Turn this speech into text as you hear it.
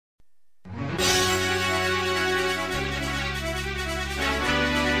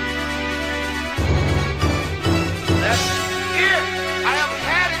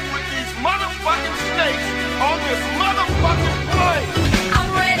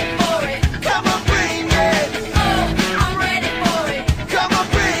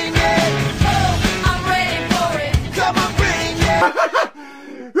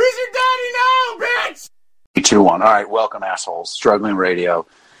2-1. All right, welcome, assholes. Struggling Radio,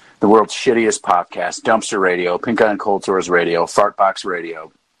 the world's shittiest podcast, Dumpster Radio, Pink Eye and Cold Sores Radio, Fartbox Radio.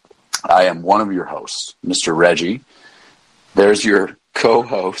 I am one of your hosts, Mr. Reggie. There's your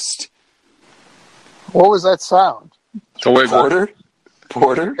co-host. What was that sound? Porter?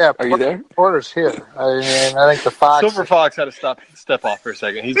 Porter? Yeah, Are you there? Porter's here. I think the Fox... Silver Fox had to step off for a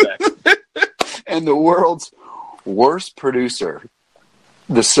second. He's back. And the world's worst producer,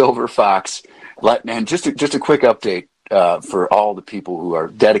 the Silver Fox. And just a quick update for all the people who are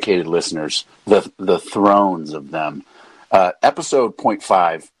dedicated listeners, the thrones of them. Episode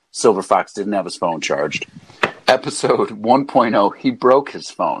 0.5, Silver Fox didn't have his phone charged. Episode 1.0, he broke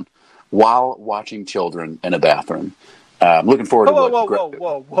his phone while watching children in a bathroom. I'm looking forward to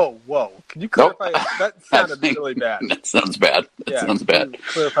Whoa. Can you clarify that? That sounded really bad. That sounds bad. Sounds bad.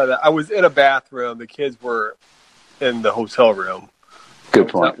 Clarify that. I was in a bathroom. The kids were in the hotel room. Good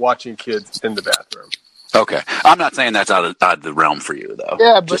point. Not watching kids in the bathroom. Okay. I'm not saying that's out of the realm for you, though.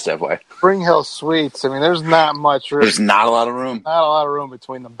 Yeah, but just FYI. Spring Hill Suites, I mean, there's not much room. There's not a lot of room. Not a lot of room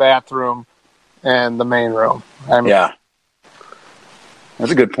between the bathroom and the main room. I mean, yeah.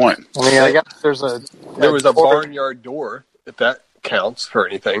 That's a good point. I mean, I guess there was a barnyard door, if that counts for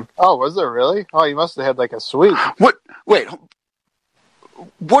anything. Oh, was there really? Oh, you must have had like a suite. What? Wait.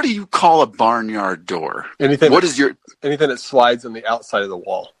 What do you call a barnyard door? Anything that slides on the outside of the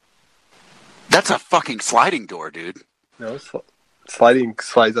wall. That's a fucking sliding door, dude. No, sliding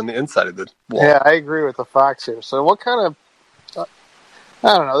slides on the inside of the wall. Yeah, I agree with the Fox here. So what kind of...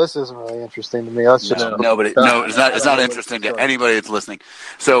 I don't know. This isn't really interesting to me. Let's just it's not. It's not interesting to anybody that's listening.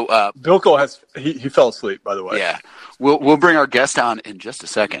 So Bilko he fell asleep. By the way, yeah. We'll bring our guest on in just a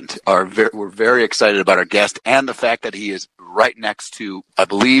second. We're very excited about our guest and the fact that he is right next to, I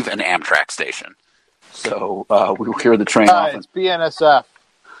believe, an Amtrak station. So we will hear the train off. It's BNSF.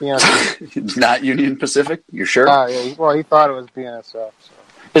 It's not Union Pacific. You're sure? Yeah. Well, he thought it was BNSF. So.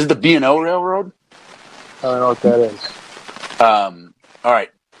 Is it the B&O Railroad? I don't know what that is. All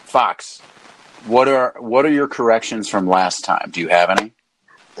right, Fox. What are your corrections from last time? Do you have any?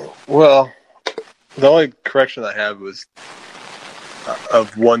 Well, the only correction I have was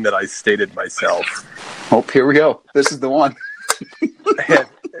of one that I stated myself. Oh, here we go. This is the one.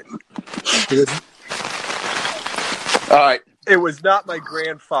 All right. It was not my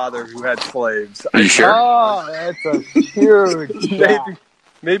grandfather who had slaves. Are you sure? Oh, that's a huge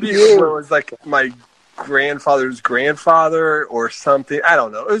Maybe it was like my grandfather's grandfather or something. I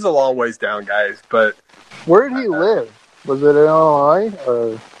don't know. It was a long ways down, guys. But where did he live? Was it in Illinois?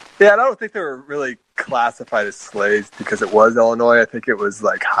 Or? Yeah, I don't think they were really classified as slaves because it was Illinois. I think it was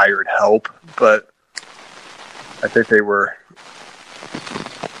like hired help, but I think they were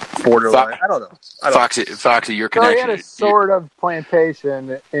borderline. I don't know. Foxy, your connection. So you had a sort of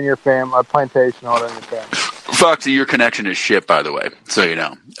plantation in your family, a plantation owner in your family. Foxy, your connection is shit, by the way, so you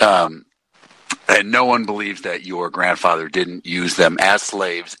know. And no one believes that your grandfather didn't use them as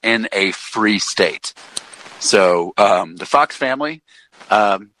slaves in a free state. So the Fox family,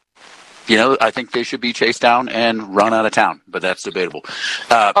 I think they should be chased down and run out of town, but that's debatable.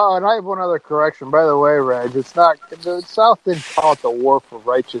 And I have one other correction. By the way, Reg, it's not the South didn't call it the War for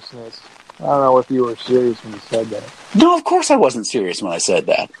Righteousness. I don't know if you were serious when you said that. No, of course I wasn't serious when I said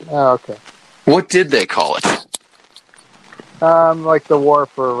that. Oh, okay. What did they call it? Like the war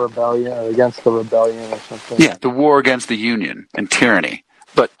for rebellion or against the rebellion or something. Yeah, the war against the Union and tyranny.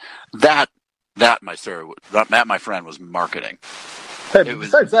 But that, my friend, was marketing. Hey,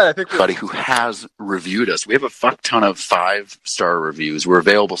 besides that, I think somebody who has reviewed us. We have a fuck ton of 5-star reviews. We're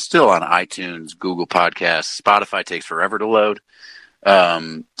available still on iTunes, Google Podcasts. Spotify takes forever to load.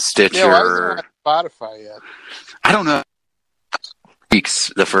 Stitcher. Yeah, why isn't it on Spotify yet? I don't know.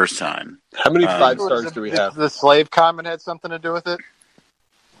 Weeks the first time. How many 5 stars do we have? The slave comment had something to do with it?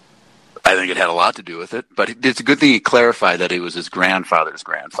 I think it had a lot to do with it, but it's a good thing he clarified that it was his grandfather's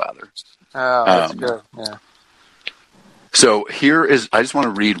grandfather. Oh, that's good. Yeah. So I just want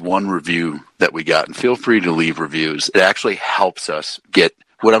to read one review that we got, and feel free to leave reviews. It actually helps us get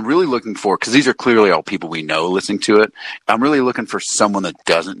what I'm really looking for, because these are clearly all people we know listening to it. I'm really looking for someone that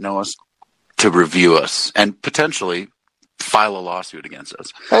doesn't know us to review us and potentially file a lawsuit against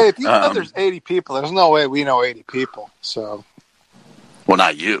us. Hey, if you said there's 80 people, there's no way we know 80 people. So, well,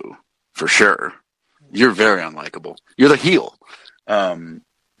 not you, for sure. You're very unlikable. You're the heel.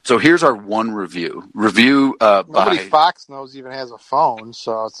 So here's our one review. Nobody Fox knows even has a phone,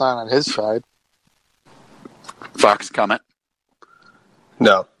 so it's not on his side. Fox, comment?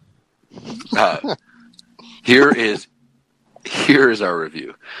 No. Here is our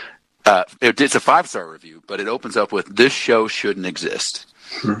review. It's a 5-star review, but it opens up with, "This show shouldn't exist."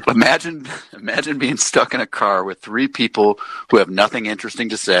 Imagine being stuck in a car with three people who have nothing interesting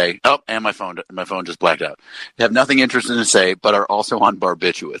to say. Oh, and my phone just blacked out. They have nothing interesting to say, but are also on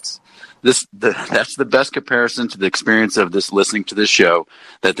barbiturates. That's the best comparison to the experience of this listening to this show.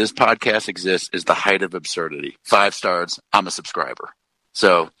 That this podcast exists is the height of absurdity. 5 stars. I'm a subscriber.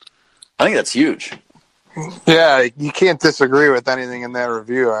 So I think that's huge. Yeah, you can't disagree with anything in that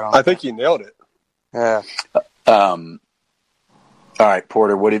review. I think you nailed it. Yeah. All right,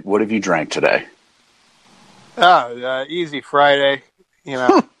 Porter. What have you drank today? Easy Friday.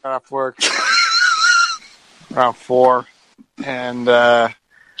 Got off work around 4, and I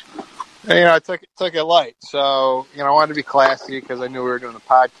took it light. So I wanted to be classy because I knew we were doing a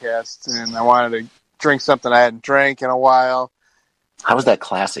podcast, and I wanted to drink something I hadn't drank in a while. How was that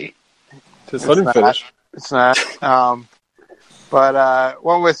classy? Just let him finish. It's not. But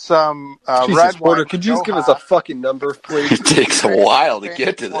went with some Jesus, red Porter, wine. could you just give us a fucking number, please? It takes a while to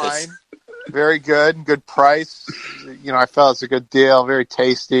get to this. Wine. Very good price. I felt it's a good deal. Very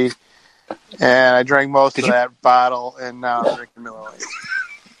tasty. And I drank most of that bottle, and now I'm drinking Miller Lite.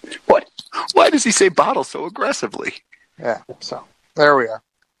 What? Why does he say bottle so aggressively? Yeah. So there we are.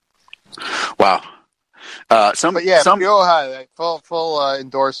 Wow. Rioja, full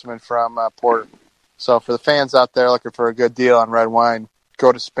endorsement from Porter. So for the fans out there looking for a good deal on red wine,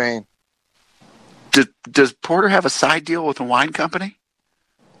 go to Spain. Does Porter have a side deal with a wine company?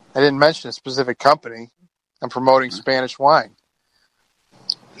 I didn't mention a specific company. I'm promoting Spanish wine.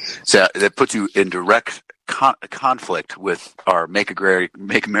 So that puts you in direct conflict with our Make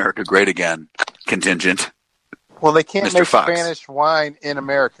America Great Again contingent. Well, they can't Mr. make Fox. Spanish wine in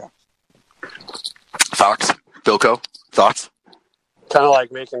America. Fox, Bilko, thoughts? Kind of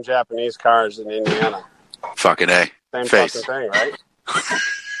like making Japanese cars in Indiana. Fucking A. Same Face. fucking thing, right?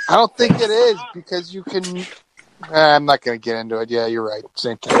 I don't think it is because you can. I'm not going to get into it. Yeah, you're right.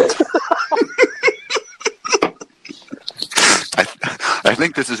 Same thing. I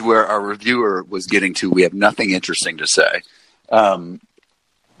think this is where our reviewer was getting to. We have nothing interesting to say.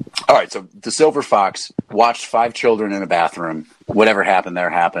 All right, so the Silver Fox watched 5 children in a bathroom. Whatever happened there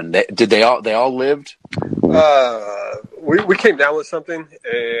happened. They all lived? We came down with something,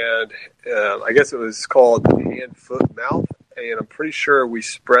 and I guess it was called hand, foot, mouth, and I'm pretty sure we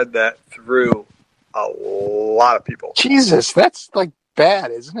spread that through a lot of people. Jesus, that's like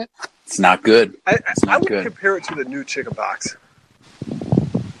bad, isn't it? It's not good. I would good. compare it to the new chicken pox.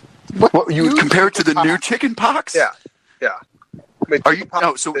 What you would compare it to the new chicken pox? Yeah. I mean, Are you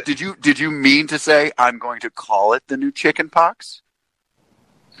no? So did you mean to say I'm going to call it the new chicken pox?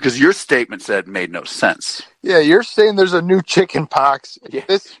 Because your statement made no sense. Yeah, you're saying there's a new chicken pox. Yeah.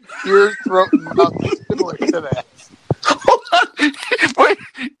 This ear, throat, and mouth is similar to that. Hold on. Wait,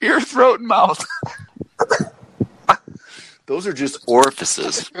 ear, throat, and mouth. Those are just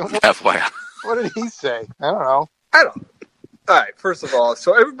orifices, FYI. What did he say? I don't know. All right, first of all,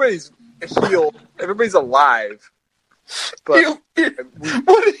 so everybody's healed. Everybody's alive. But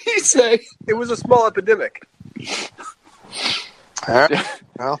What did he say? it was a small epidemic.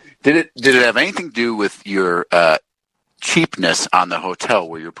 Well, Did it have anything to do with your cheapness on the hotel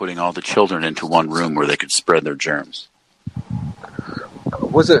where you're putting all the children into one room where they could spread their germs?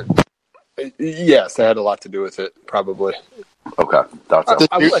 Was it? Yes, that had a lot to do with it, probably. Okay, thought so. Did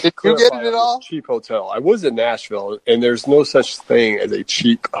I would like you to get clarify it at on all? this cheap hotel. I was in Nashville, and there's no such thing as a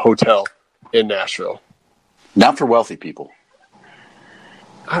cheap hotel in Nashville. Not for wealthy people.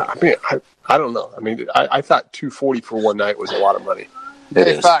 I mean, I don't know. I mean, I thought $240 for one night was a lot of money.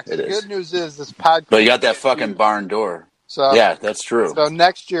 Fox, It the is. good news is this podcast. But you got that fucking barn door. So Yeah, that's true. So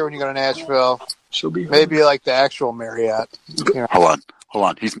next year when you go to Nashville, She'll be maybe like the actual Marriott. Hold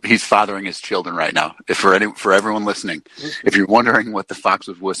on. He's fathering his children right now. For everyone listening, if you're wondering what the fox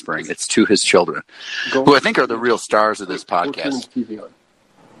was whispering, it's to his children, who I think are the real stars of this podcast.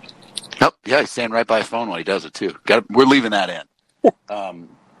 Oh, yeah, he's standing right by his phone while he does it too. We're leaving that in.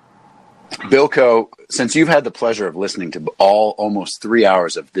 Bilko, since you've had the pleasure of listening to almost 3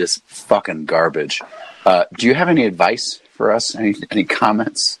 hours of this fucking garbage, do you have any advice for us? Any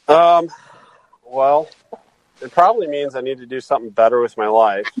comments? Well, it probably means I need to do something better with my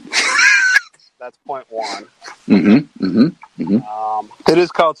life. That's point one. It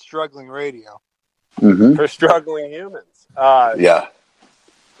is called Struggling Radio. For struggling humans. Yeah.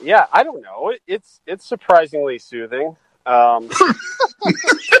 Yeah, I don't know. It's surprisingly soothing. Some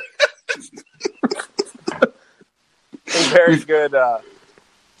very good,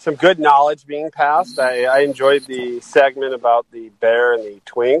 some good knowledge being passed. I enjoyed the segment about the bear and the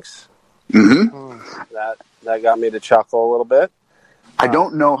Twinks. That got me to chuckle a little bit. I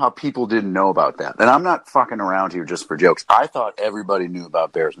don't know how people didn't know about that. And I'm not fucking around here just for jokes. I thought everybody knew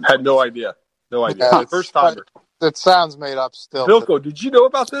about bears and Had no idea. No idea. Yeah, First timer. It sounds made up still. Bilko, did you know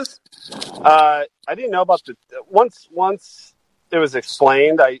about this? I didn't know about the once it was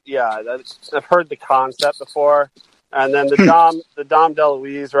explained. I've heard the concept before, and then the Dom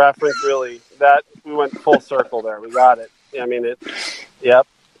DeLuise reference really that we went full circle there. We got it. I mean Yep,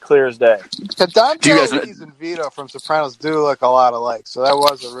 clear as day. Yeah, Dom Do you guys- DeLuise and Vito from Sopranos do look a lot alike, so that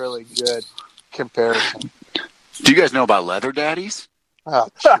was a really good comparison. Do you guys know about leather daddies? Oh,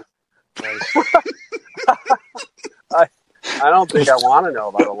 shit. I don't think I want to know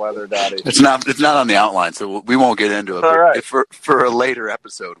about a leather daddy. It's not on the outline, so we won't get into it. All But right. for a later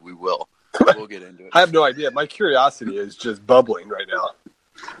episode, we will. We'll get into it. I have no idea. My curiosity is just bubbling right now.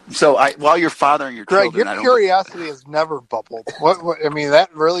 So while you're fathering your Greg, children, your curiosity has never bubbled. What? I mean,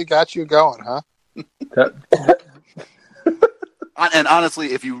 that really got you going, huh? and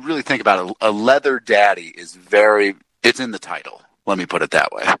honestly, if you really think about it, a leather daddy it's in the title. Let me put it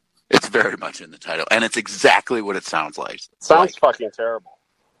that way. It's very much in the title, and it's exactly what it sounds like. Sounds fucking terrible.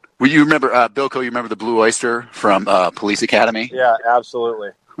 Well, you remember, Bilko, you remember the Blue Oyster from Police Academy? Yeah,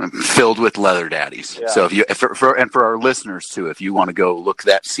 absolutely. Filled with leather daddies. Yeah. So for our listeners too, if you want to go look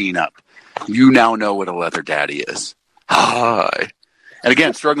that scene up, you now know what a leather daddy is. Hi. And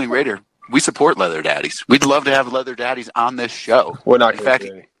again, Struggling Raider, we support leather daddies. We'd love to have leather daddies on this show. We're not In going fact, to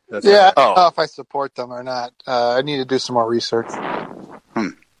do any. That's Yeah, I Oh. don't know if I support them or not. I need to do some more research.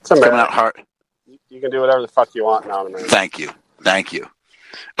 It's coming America. out hard. You can do whatever the fuck you want now in America. Thank you.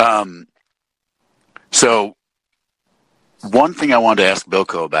 So one thing I wanted to ask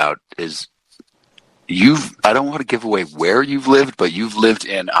Bilko about is I don't want to give away where you've lived, but you've lived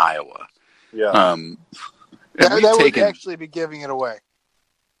in Iowa. Yeah. And That we've would taken, actually be giving it away.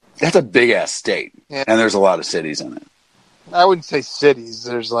 that's a big ass state, Yeah. and there's a lot of cities in it. I wouldn't say cities.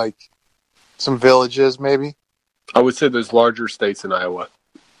 There's like some villages, maybe. I would say there's larger states in Iowa.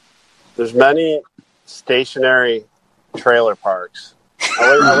 There's many stationary trailer parks.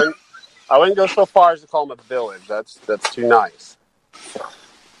 I wouldn't go so far as to call them a village. That's too nice.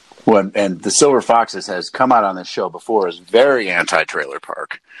 And the Silver Foxes has come out on this show before as very anti-trailer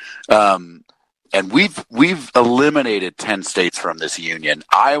park. And we've eliminated 10 states from this union.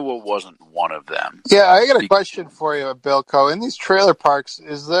 Iowa wasn't one of them. Yeah, I got a question for you, Bilko. In these trailer parks,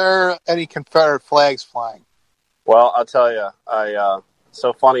 is there any Confederate flags flying? Well, I'll tell you.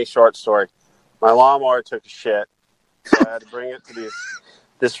 So funny short story. My lawnmower took a shit, so I had to bring it to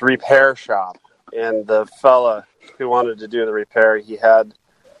this repair shop. And the fella who wanted to do the repair, he had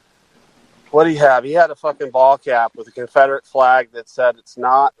what did he have? He had a fucking ball cap with a Confederate flag that said it's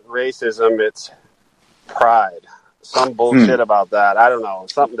not racism, it's pride. Some bullshit about that. I don't know.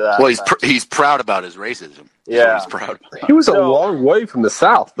 Something to that. Well, effect. he's proud about his racism. Yeah. He's proud about. He was a So- long way from the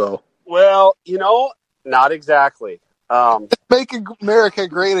South, though. Well, not exactly. Make America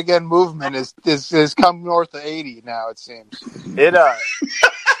Great Again movement is come north of 80 now, it seems. It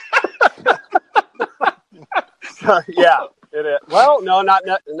yeah. It is. Well, no, not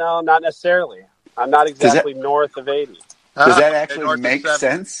necessarily. I'm not exactly north of 80. Does that north actually of make 70.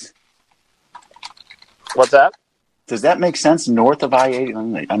 sense? What's that? Does that make sense north of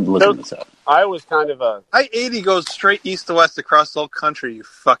I-80? I'm looking this up. I was kind of a I-80 goes straight east to west across the whole country, you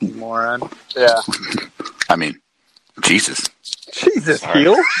fucking moron. yeah. I mean, Jesus. Jesus, Sorry.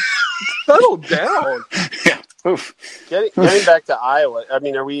 Heel. Settle down. Yeah. Oof. Getting back to Iowa. I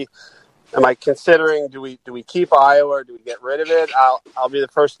mean, am I considering do we keep Iowa or do we get rid of it? I'll be the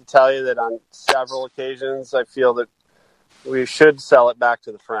first to tell you that on several occasions I feel that we should sell it back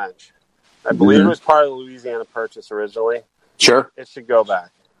to the French. I believe it was part of the Louisiana Purchase originally. Sure. It should go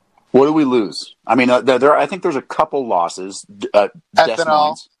back. What do we lose? I mean, I think there's a couple losses. Des Ethanol.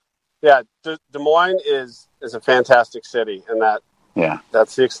 Moines. Yeah, Des Moines is a fantastic city, and Yeah.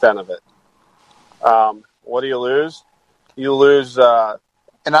 that's the extent of it. What do you lose? You lose.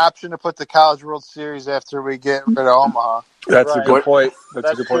 An option to put the College World Series after we get rid of Omaha. That's a Right. good point. That's a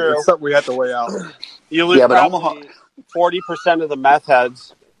That's good point. true. It's something we have to weigh out. You lose Yeah, but probably 40% of the meth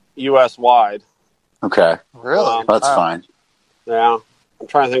heads U.S. wide. Okay. Really? That's Wow. fine. Yeah, I'm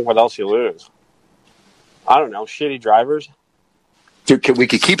trying to think what else you lose. I don't know. Shitty drivers. Dude, we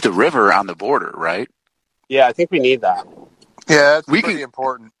could keep the river on the border, right? Yeah, I think we need that. Yeah, that's We pretty can-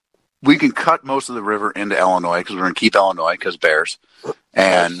 important. We can cut most of the river into Illinois because we're going to keep Illinois because bears,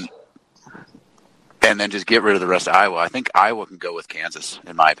 and then just get rid of the rest of Iowa. I think Iowa can go with Kansas,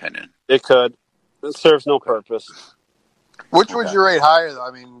 in my opinion. It could. It serves no purpose. Which would you rate higher, though?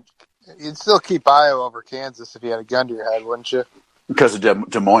 I mean, you'd still keep Iowa over Kansas if you had a gun to your head, wouldn't you? Because of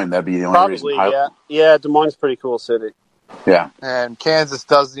Des Moines, that'd be the only Probably, reason. yeah. Yeah, Des Moines is a pretty cool city. Yeah. And Kansas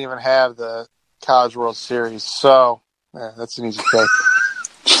doesn't even have the College World Series, so that's an easy pick.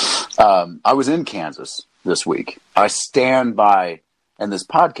 I was in Kansas this week. I stand by, and this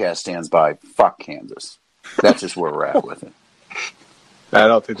podcast stands by, fuck Kansas. That's just where we're at with it. I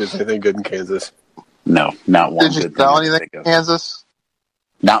don't think there's anything good in Kansas. No, not one Did you good sell thing I can anything think in of. Kansas?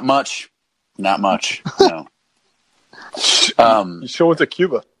 Not much. Not much. No. You show went to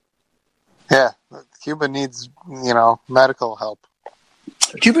Cuba. Yeah, Cuba needs, medical help.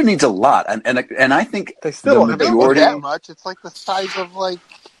 Cuba needs a lot, and I think They still the have They don't majority. need that much. It's like the size of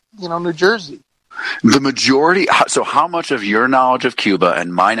New Jersey. The majority. So, how much of your knowledge of Cuba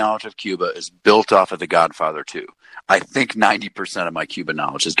and my knowledge of Cuba is built off of The Godfather 2? I think 90% of my Cuba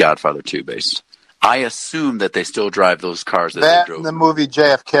knowledge is Godfather 2 based. I assume that they still drive those cars that they That drove. and the movie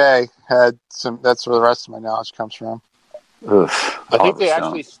JFK had some. That's where the rest of my knowledge comes from. Oof, I think Oliver they Stone.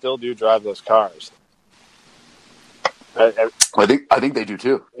 actually still do drive those cars. I think they do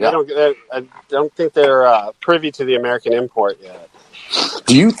too. Yeah. I don't think they're privy to the American import yet.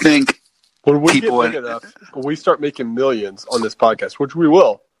 Do you think? When we People get big in- enough, when we start making millions on this podcast, which we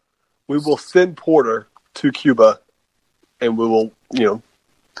will send Porter to Cuba, and we will,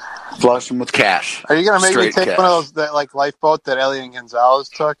 Flush them with cash. Are you going to make me Straight take cash. one of those that lifeboat that Elian Gonzalez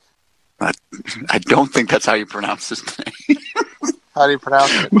took? I don't think that's how you pronounce his name. How do you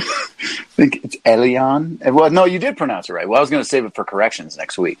pronounce it? I think it's Elian. Well, no, you did pronounce it right. Well, I was going to save it for corrections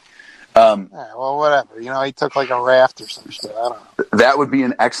next week. Yeah, well, whatever. He took like a raft or some shit. I don't know. That would be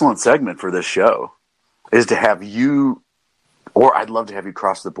an excellent segment for this show, is to have you, or I'd love to have you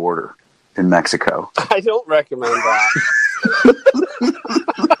cross the border in Mexico. I don't recommend that.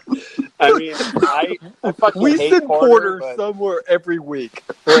 I mean, I fucking we hate send Porter but somewhere every week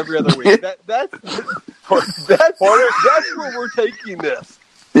or every other week. That's where we're taking this.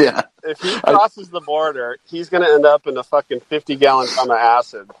 Yeah. if he crosses the border, he's going to end up in a fucking 50-gallon drum of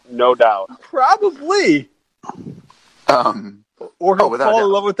acid, no doubt. Probably. Or he'll without fall doubt.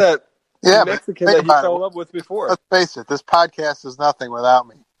 in love with that Yeah, Mexican but that think he about fell it. in love with before. Let's face it, this podcast is nothing without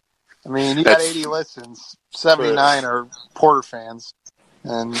me. I mean, you got That's- 80 listens, 79 are Porter fans,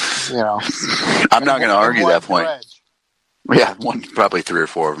 and, I'm not going to argue that point. Edge. Yeah, probably 3 or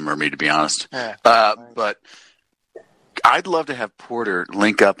 4 of them are me, to be honest. Yeah. But I'd love to have Porter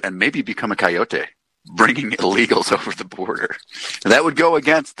link up and maybe become a coyote, bringing illegals over the border. And that would go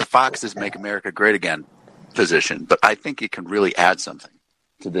against the Fox's Make America Great Again position, but I think it can really add something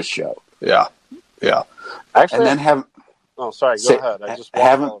to this show. Yeah. Yeah. Actually, And then sorry, go ahead. I just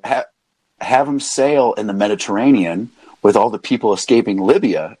have them sail in the Mediterranean with all the people escaping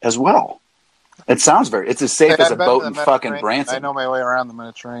Libya as well. It sounds it's as safe Hey, as I've a been boat to in the fucking Mediterranean. Branson. I know my way around the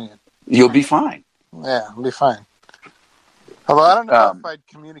Mediterranean. You'll be fine. Yeah, I'll be fine. Although I don't know if I'd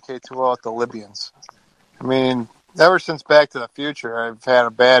communicate too well with the Libyans. I mean, ever since Back to the Future, I've had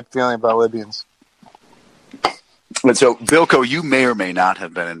a bad feeling about Libyans. And so, Bilko, you may or may not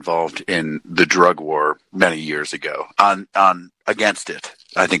have been involved in the drug war many years ago. On against it,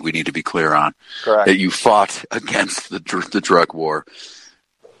 I think we need to be clear on Correct. that you fought against the drug war.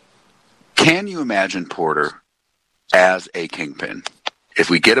 Can you imagine Porter as a kingpin? If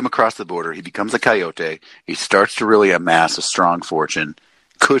we get him across the border, he becomes a coyote. He starts to really amass a strong fortune.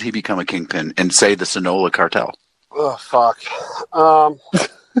 Could he become a kingpin in, say, the Sonora cartel? Oh, fuck.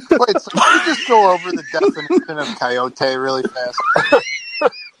 Wait, so can you just go over the definition of coyote really fast?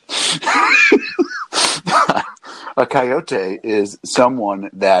 A coyote is someone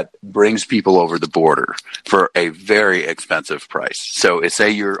that brings people over the border for a very expensive price. So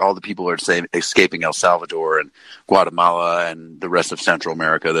say all the people are escaping El Salvador and Guatemala and the rest of Central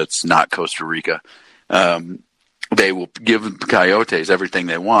America that's not Costa Rica. They will give coyotes everything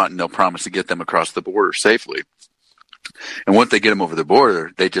they want, and they'll promise to get them across the border safely. And once they get them over the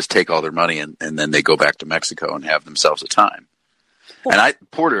border, they just take all their money and then they go back to Mexico and have themselves a time. And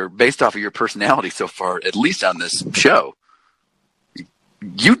Porter, based off of your personality so far, at least on this show,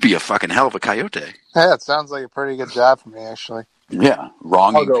 you'd be a fucking hell of a coyote. Yeah, it sounds like a pretty good job for me, actually. Yeah,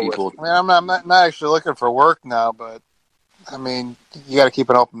 wronging I'll go people. I mean, I'm not actually looking for work now, but, I mean, you got to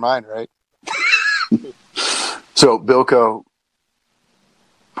keep an open mind, right? So, Bilko,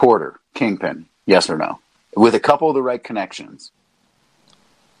 Porter, kingpin, yes or no? With a couple of the right connections.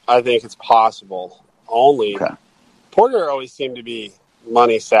 I think it's possible. Only Okay. Porter always seemed to be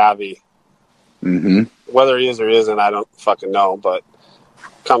money savvy. Mm-hmm. Whether he is or isn't, I don't fucking know, but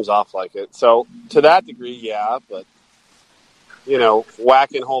comes off like it. So to that degree, yeah, but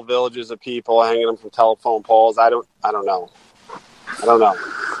whacking whole villages of people, hanging them from telephone poles, I don't know.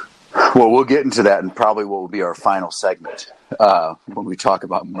 Well, we'll get into that in probably what will be our final segment when we talk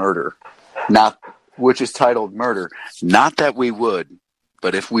about murder. Not which is titled Murder. Not that we would,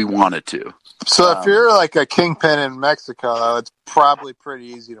 but if we wanted to. So if you're like a kingpin in Mexico, though, it's probably pretty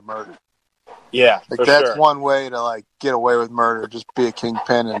easy to murder. Yeah, Like for that's sure. one way to like get away with murder. Just be a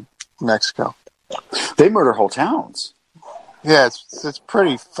kingpin in Mexico. They murder whole towns. Yeah, it's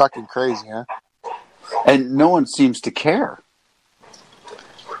pretty fucking crazy, huh? And no one seems to care.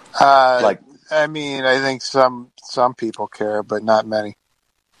 I think some people care, but not many.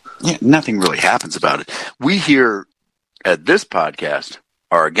 Yeah, nothing really happens about it. We here at this podcast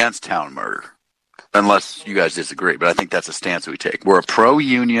are against town murder, unless you guys disagree. But I think that's a stance we take. We're a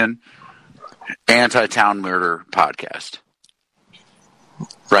pro-union, anti-town murder podcast,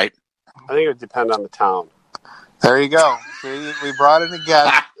 right? I think it would depend on the town. There you go. See, we brought in a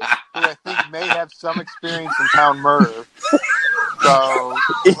guest who I think may have some experience in town murder. So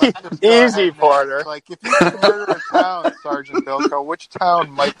let's just go ahead Easy, and Porter. ask, like, if you could murder a town, Sergeant Bilko, which town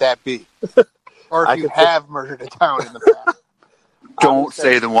might that be? Or if you have murdered a town in the past. Don't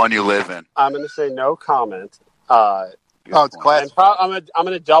say the one you live in. I'm going to say no comment. It's classic. And I'm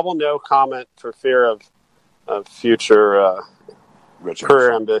going to double no comment for fear of future Richard.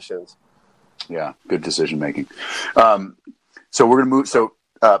 career ambitions. Yeah, good decision making. So we're going to move. So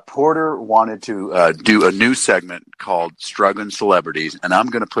Porter wanted to do a new segment called Struggling Celebrities, and I'm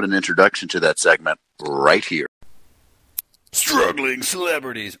going to put an introduction to that segment right here. Struggling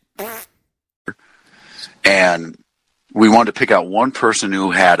Celebrities. And we wanted to pick out one person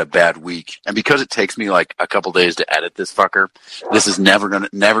who had a bad week. And because it takes me like a couple days to edit this fucker, this is never going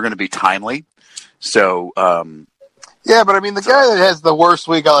to be timely. So, yeah, but I mean, the guy that has the worst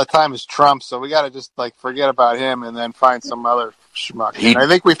week all the time is Trump, so we got to just like forget about him and then find some other schmuck. I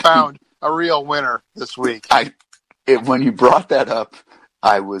think we found a real winner this week. When you brought that up,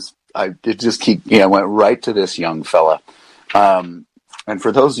 I went right to this young fella. And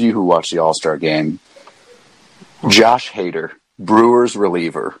for those of you who watch the All-Star game, Josh Hader, Brewers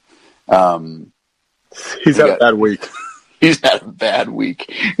reliever. He's had a bad week. He's had a bad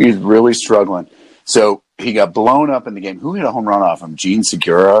week. He's really struggling. So he got blown up in the game. Who hit a home run off him? Gene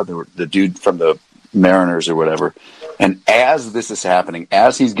Segura, the dude from the Mariners or whatever. And as this is happening,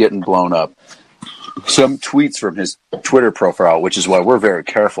 as he's getting blown up, some tweets from his Twitter profile, which is why we're very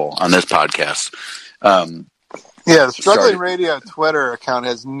careful on this podcast. Yeah, the Struggling Radio Twitter account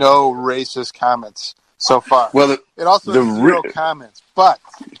has no racist comments so far. Well, it also has zero comments, but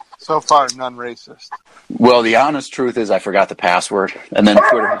so far none racist. Well, the honest truth is I forgot the password, and then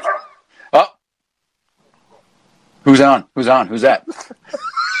Twitter. Oh, who's on? Who's that?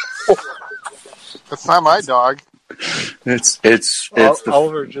 That's not my dog. It's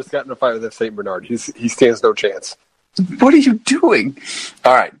Oliver just got in a fight with a St. Bernard. He stands no chance. What are you doing?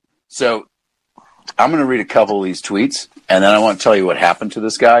 All right, so I'm going to read a couple of these tweets, and then I want to tell you what happened to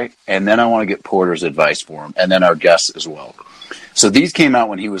this guy, and then I want to get Porter's advice for him, and then our guests as well. So these came out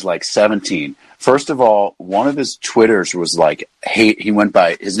when he was like 17. First of all, one of his Twitters was like, his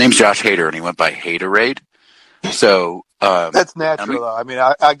name's Josh Hader, and he went by Haterade. So that's natural, though. I mean,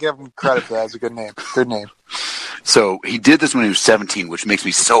 I give him credit for that. It's a good name. Good name. So he did this when he was 17, which makes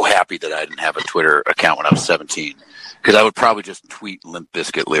me so happy that I didn't have a Twitter account when I was 17, because I would probably just tweet Limp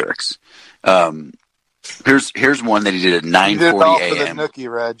Bizkit lyrics. Here's one that he did at 9:40 a.m. The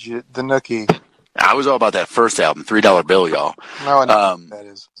Nookie, Reg. The Nookie. I was all about that first album, $3 Bill, y'all. No, I know what that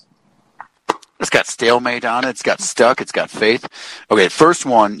is. It's got Stalemate on it. It's got Stuck. It's got Faith. Okay, first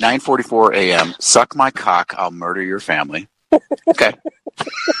one, 9:44 a.m. Suck my cock. I'll murder your family. Okay.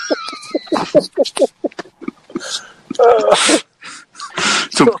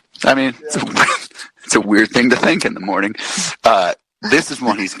 So, I mean, it's a weird thing to think in the morning. This is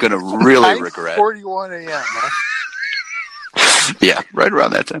one he's going to really regret. 9:41 a.m., huh? Yeah, right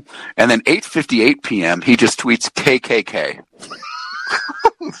around that time. And then 8:58 p.m., he just tweets KKK.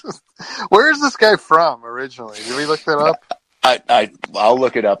 Where is this guy from originally? Did we look that up? I'll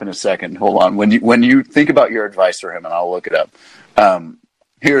look it up in a second. Hold on. When you think about your advice for him, and I'll look it up.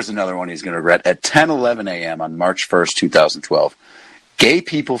 Here's another one he's going to regret. At 10:11 a.m. on March 1st, 2012, gay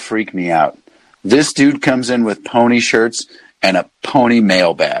people freak me out. This dude comes in with pony shirts and a pony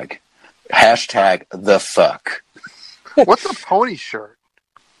mailbag. Hashtag the fuck. What's a pony shirt?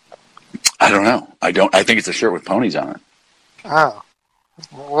 I don't know. I think it's a shirt with ponies on it. Oh.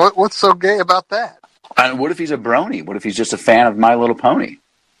 What's so gay about that? And what if he's a brony? What if he's just a fan of My Little Pony?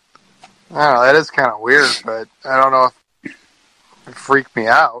 I don't know. That is kind of weird, but I don't know if it freaked me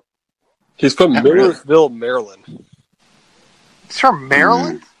out. He's from Millersville, Maryland. He's from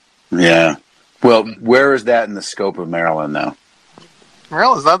Maryland? Yeah. Well, where is that in the scope of Maryland, though?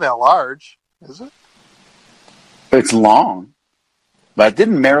 Maryland's not that large, is it? It's long. But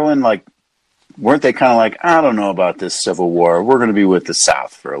didn't Maryland, weren't they kind of like, I don't know about this Civil War. We're going to be with the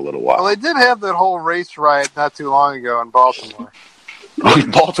South for a little while. Well, they did have that whole race riot not too long ago in Baltimore.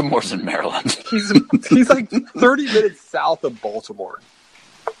 Baltimore's in Maryland. He's like 30 minutes south of Baltimore.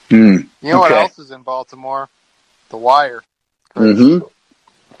 You know what else is in Baltimore? The Wire. Mm-hmm.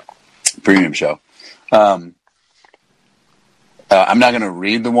 Premium show. I'm not going to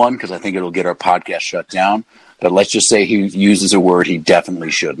read the one because I think it'll get our podcast shut down. But let's just say he uses a word he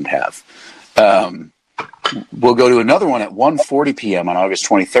definitely shouldn't have. We'll go to another one at 1:40 p.m. on August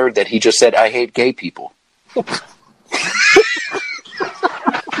 23rd that he just said, I hate gay people.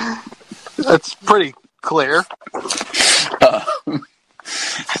 That's pretty clear.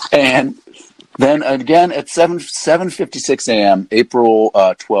 And then again at 7:56 a.m., April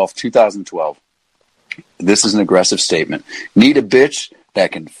 12th, 2012. This is an aggressive statement. Need a bitch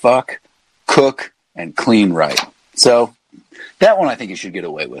that can fuck, cook, and clean right. So that one I think he should get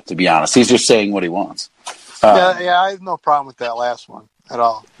away with, to be honest. He's just saying what he wants. Yeah, I have no problem with that last one at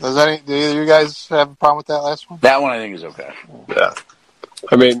all. Do either of you guys have a problem with that last one? That one I think is okay. Yeah.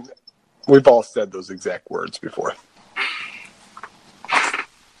 I mean, we've all said those exact words before.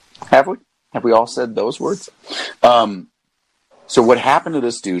 Have we? Have we all said those words? So what happened to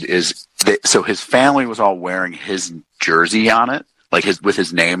this dude is so his family was all wearing his jersey on it, like with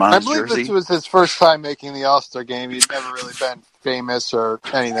his name on his jersey. I believe this was his first time making the All-Star game. He'd never really been famous or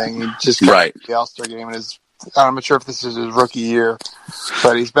anything. He just got the All-Star game. And I'm not sure if this is his rookie year,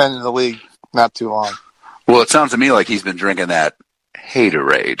 but he's been in the league not too long. Well, it sounds to me like he's been drinking that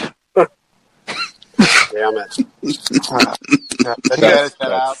Haterade. Damn it. Can you edit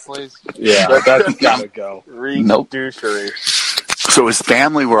that out, please? Yeah, that's gotta go. Nope. So his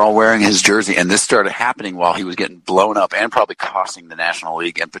family were all wearing his jersey, and this started happening while he was getting blown up and probably costing the National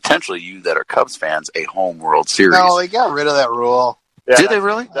League and potentially you that are Cubs fans a home World Series. No, they got rid of that rule. Yeah, Did they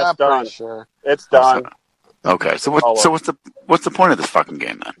really? That's I'm done. pretty sure. It's done. Okay, so what's the point of this fucking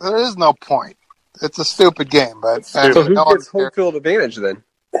game then? There is no point. It's a stupid game, but So who gets home field advantage then?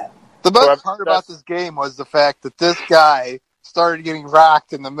 The best part about this game was the fact that this guy started getting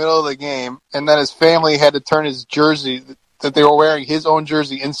rocked in the middle of the game, and then his family had to turn his jersey that they were wearing, his own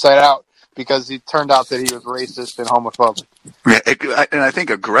jersey, inside out because it turned out that he was racist and homophobic. Yeah, and I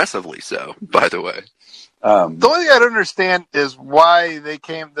think aggressively so, by the way. The only thing I don't understand is why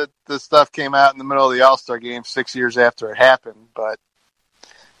the stuff came out in the middle of the All-Star game 6 years after it happened, but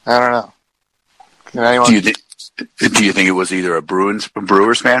I don't know. Do you think it was either a Brewers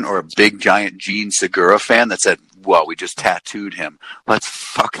fan or a big giant Gene Segura fan that said, well, we just tattooed him. Let's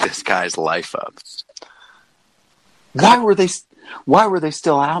fuck this guy's life up. Why were they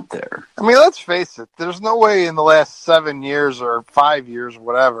still out there? I mean, let's face it. There's no way in the last 7 years or 5 years or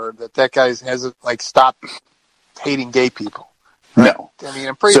whatever that guy hasn't stopped hating gay people. Right? No. I mean,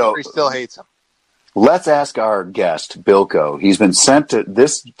 I'm pretty sure he still hates them. Let's ask our guest, Bilko. He's been sent to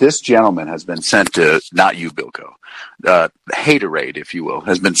this gentleman has been sent to, not you, Bilko, Haterade, if you will,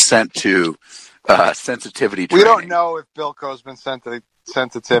 has been sent to sensitivity training. We don't know if Bilko's been sent to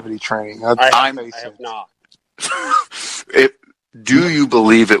sensitivity training. I have not. Do you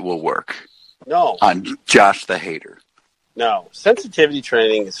believe it will work? No. On Josh the Hater? No. Sensitivity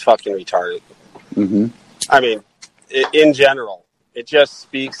training is fucking retarded. Mm-hmm. I mean, in general, it just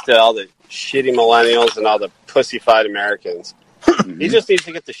speaks to all the shitty millennials and all the pussyfied Americans. He just needs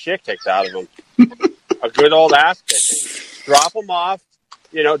to get the shit kicked out of him. A good old ass kicking. Drop him off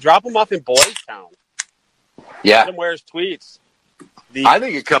in Boys Town. Yeah. Let him wear his tweets. I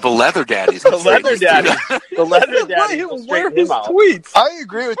think a couple leather daddies. The leather daddies will straighten him out. Tweets. I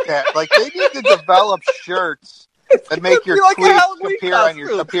agree with that. They need to develop shirts that make your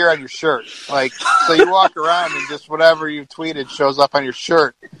tweets appear on your shirt. So you walk around and just whatever you tweeted shows up on your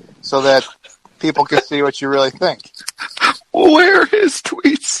shirt, so that people can see what you really think. Where are his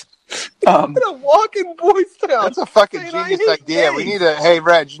tweets? I'm gonna walk in Boys Town. That's a fucking genius idea. We need to. Hey,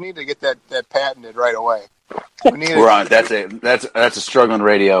 Reg, you need to get that patented right away. We're on. That's a Struggling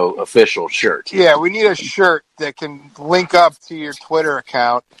Radio official shirt. Yeah, we need a shirt that can link up to your Twitter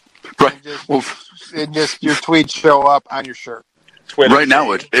account. Right. And just your tweets show up on your shirt. Twitter right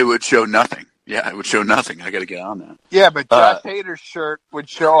now, it would show nothing. Yeah, it would show nothing. I got to get on that. Yeah, but Josh Hader's shirt would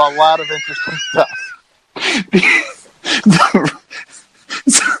show a lot of interesting stuff.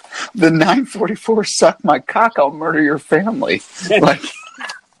 The 944 suck my cock, I'll murder your family.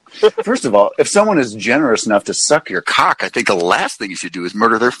 First of all, if someone is generous enough to suck your cock, I think the last thing you should do is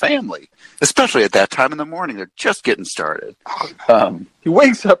murder their family, especially at that time in the morning. They're just getting started. He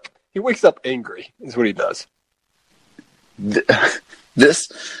wakes up angry is what he does.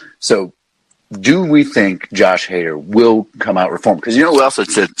 So do we think Josh Hader will come out reformed? Because who else had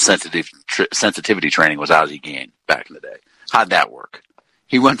said sensitivity training was Ozzie Guillen back in the day? How'd that work?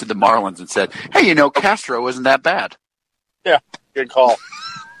 He went to the Marlins and said, hey, Castro isn't that bad. Yeah, good call.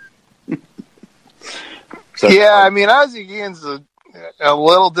 So, yeah, I mean, Ozzie Guillen's a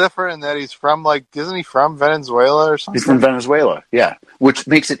little different in that he's from, isn't he from Venezuela or something? He's from Venezuela, yeah. Which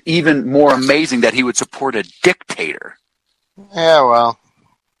makes it even more amazing that he would support a dictator. Yeah, well,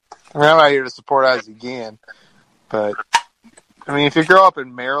 I'm not here to support Ozzie Guillen, but, if you grow up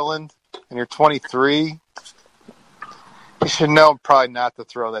in Maryland and you're 23, you should know probably not to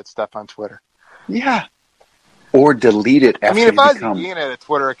throw that stuff on Twitter. Yeah. Or delete it after if Ozzie Guillen had a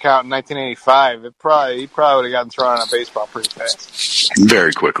Twitter account in 1985, he probably would have gotten thrown out of baseball pretty fast.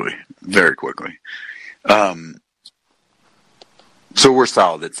 Very quickly. Very quickly. So we're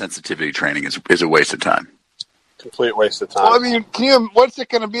solid that sensitivity training is a waste of time. Complete waste of time. Well, what's it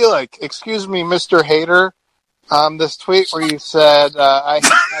going to be like? Excuse me, Mr. Hater, this tweet where you said, I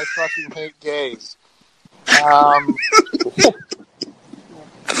fucking hate gays.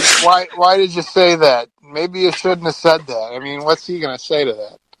 Why did you say that? Maybe you shouldn't have said that. What's he going to say to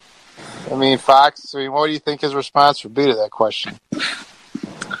that? Fox, what do you think his response would be to that question?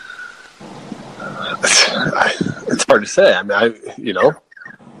 It's hard to say. I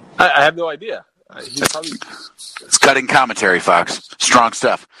have no idea. It's cutting commentary, Fox. Strong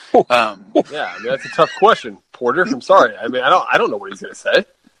stuff. Yeah, that's a tough question, Porter. I'm sorry. I don't know what he's going to say.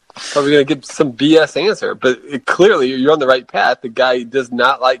 Probably going to give some BS answer, but clearly you're on the right path. The guy does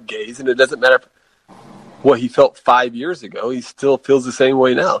not like gays, and it doesn't matter what he felt 5 years ago. He still feels the same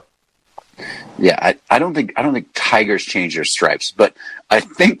way now. Yeah, I don't think tigers change their stripes, but I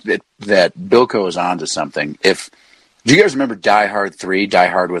think that Bilko is onto something. Do you guys remember Die Hard 3, Die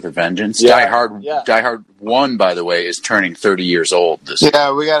Hard with a Vengeance? Yeah, Die Hard 1, by the way, is turning 30 years old this year.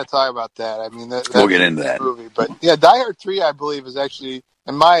 Yeah, we got to talk about that. We'll get into that movie, but yeah, Die Hard 3, I believe, is actually,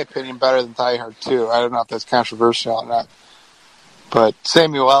 in my opinion, better than Die Hard 2. I don't know if that's controversial or not, but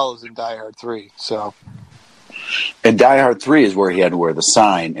Samuel L. is in Die Hard 3, so. And Die Hard 3 is where he had to wear the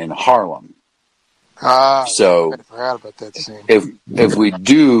sign in Harlem. So I forgot about that scene. If we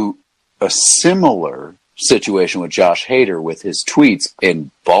do a similar situation with Josh Hader with his tweets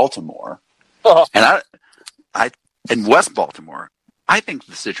in Baltimore, and I in West Baltimore, I think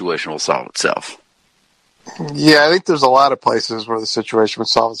the situation will solve itself. Yeah, I think there's a lot of places where the situation would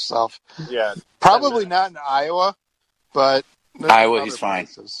solve itself. Yeah, probably not in Iowa, but Iowa, he's fine.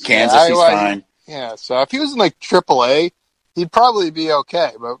 Places. Kansas, he's fine. Yeah, so if he was in AAA, he'd probably be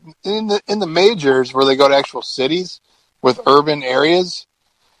okay. But in the majors where they go to actual cities with urban areas,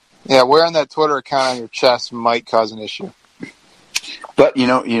 yeah, wearing that Twitter account on your chest might cause an issue. But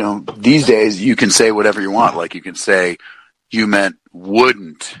these days you can say whatever you want. Like you can say you meant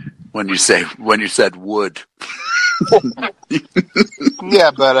wouldn't when you said would.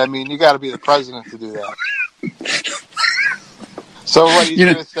 Yeah, but you got to be the president to do that. So what are you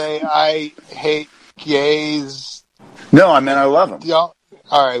going to say? I hate gays. No, I meant I love them. All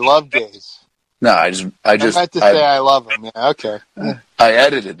right, love gays. No, I meant to say I love them. Yeah, okay. I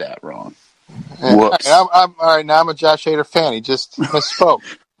edited that wrong. Yeah. Whoops. I'm all right. Now I'm a Josh Hader fan. He just misspoke.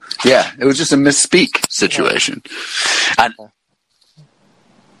 Yeah, it was just a misspeak situation. And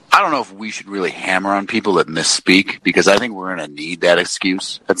I don't know if we should really hammer on people that misspeak because I think we're going to need that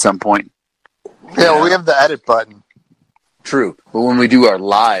excuse at some point. Yeah, well, we have the edit button. True. But when we do our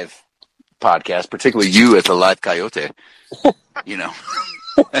live podcast, particularly you at the Live Coyote,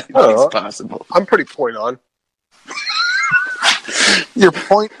 it's possible. I'm pretty point on. You're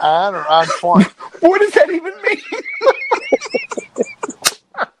point on or on point? What does that even mean?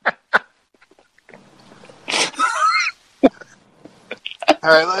 All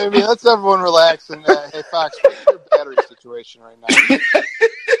right, let's everyone relax and hey, Fox, what's your battery situation right now?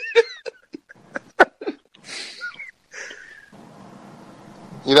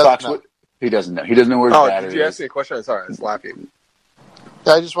 He doesn't know. He doesn't know. He doesn't know where his battery is. Did you ask me a question? I'm sorry, I was laughing.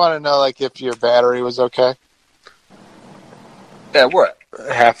 I just want to know, if your battery was okay. Yeah, what?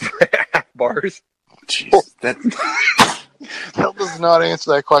 Half bars? Jeez, Phil doesn't know how to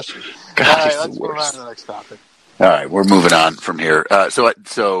answer that question. God, all right, let's move on to the next topic. All right, we're moving on from here.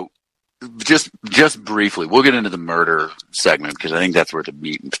 So just briefly, we'll get into the murder segment because I think that's where the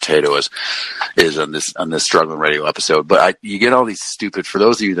meat and potato is on this Struggling Radio episode. But you get all these stupid. For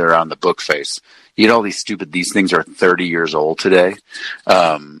those of you that are on the book face, you get all these stupid. These things are 30 years old today.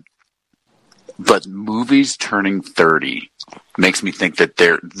 But movies turning 30 makes me think that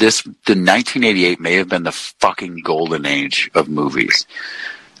the 1988 may have been the fucking golden age of movies.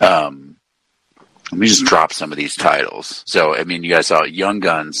 Let me just drop some of these titles. So, you guys saw Young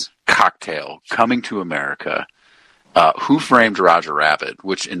Guns, Cocktail, Coming to America, Who Framed Roger Rabbit,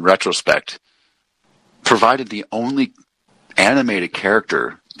 which in retrospect provided the only animated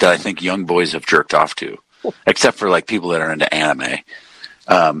character that I think young boys have jerked off to, except for like people that are into anime.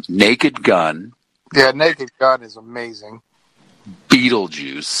 Naked Gun, Yeah, Naked Gun is amazing.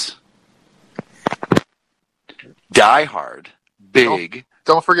 Beetlejuice, Die Hard, Big,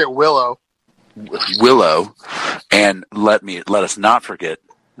 Don't forget Willow. and let us not forget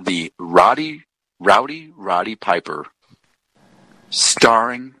the Rowdy Piper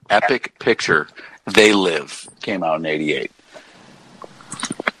starring epic picture They Live, came out in '88.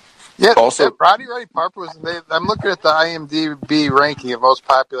 Yeah, Also- Roddy Piper was. I'm looking at the IMDb ranking of most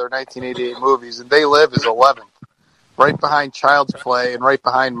popular 1988 movies, and They Live is 11th, right behind Child's Play and right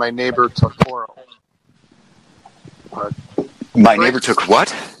behind My Neighbor Totoro. My Neighbor Took what?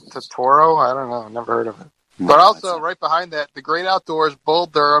 Totoro? I don't know. Never heard of it. But also, right behind that, The Great Outdoors, Bull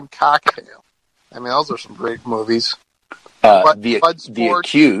Durham, Cocktail. I mean, those are some great movies. The Bloodsport.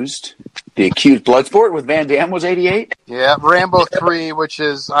 accused Bloodsport with Van Damme was '88. Yeah, Rambo 3, which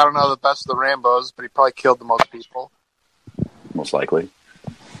is, I don't know, the best of the Rambos, but he probably killed the most people. Most likely.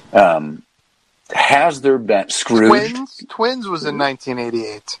 Has there been Scrooge? Twins was in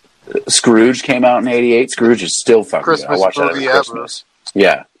 1988. Scrooge came out in '88. Scrooge is still fucking good. I Christmas watch that every movie ever. Christmas.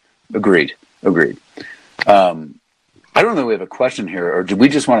 Yeah, agreed. I don't know if we have a question here, or do we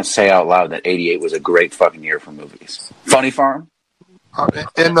just want to say out loud that '88 was a great fucking year for movies? Funny Farm?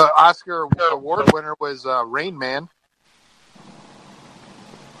 And the Oscar award winner was Rain Man.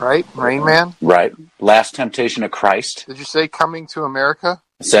 Right? Rain Man? Right. Last Temptation of Christ? Did you say Coming to America?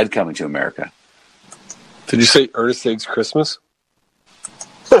 I said Coming to America. Did you say Ernest Saves Christmas?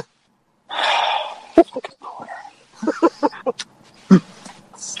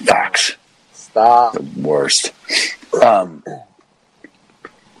 Facts. Stop. The worst. The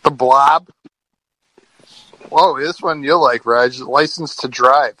Blob. Whoa, this one you'll like, Reg. License to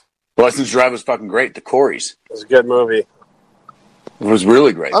Drive. License to Drive was fucking great. The Corys. It was a good movie. It was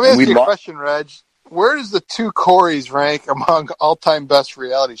really great. Let me ask you a question, Reg. Where does the two Corys rank among all-time best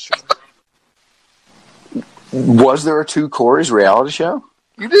reality shows? Was there a two Corys reality show?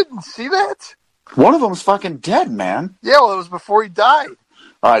 You didn't see that? One of them's fucking dead, man. Yeah, well, it was before he died.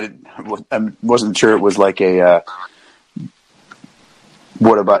 I wasn't sure it was like a.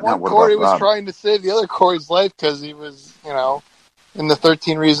 What about One Corey was trying to save the other Corey's life because he was, in the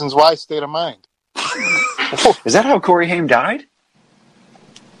 13 Reasons Why state of mind. Is that how Corey Haim died?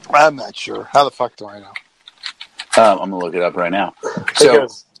 I'm not sure. How the fuck do I know? I'm gonna look it up right now. I think So it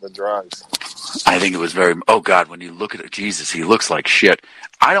was the drugs. I think it was very. Oh God, when you look at it, Jesus, he looks like shit.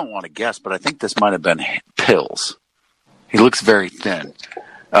 I don't want to guess, but I think this might have been pills. He looks very thin.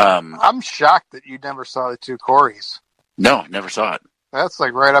 I'm shocked that you never saw the two Coreys. No, never saw it. That's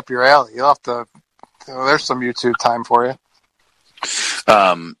like right up your alley. You'll have to. There's some YouTube time for you.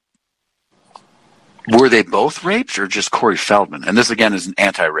 Were they both raped or just Corey Feldman? And this again is an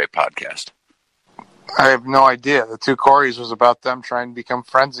anti-rape podcast. I have no idea. The two Coreys was about them trying to become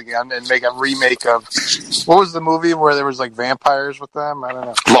friends again and make a remake of what was the movie where there was like vampires with them? I don't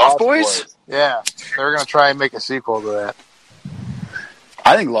know. Lost Boys? Yeah, they're gonna try and make a sequel to that.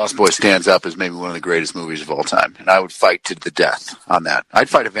 I think Lost Boys stands up as maybe one of the greatest movies of all time, and I would fight to the death on that. I'd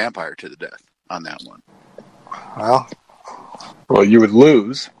fight a vampire to the death on that one. Well, you would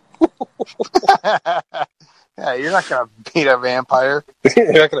lose. Yeah, you're not gonna beat a vampire.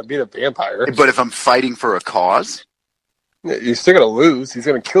 You're not going to beat a vampire. But if I'm fighting for a cause, You're still going to lose. He's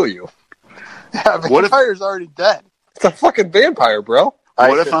going to kill you. Yeah, a What if- vampire's already dead. It's a fucking vampire, bro.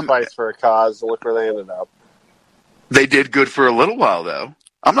 What if ISIS I'm- fights for a cause? Look where they ended up. they did good for a little while, though.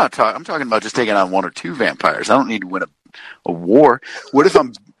 I'm talking about just taking on one or two vampires. I don't need to win a war. What if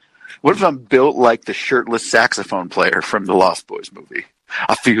I'm built like the shirtless saxophone player from the Lost Boys movie?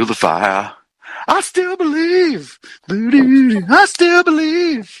 I feel the fire. I still believe. I still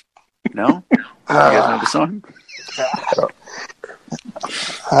believe. No? You guys know the song?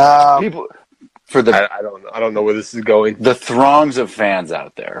 People for the I don't know where this is going. the throngs of fans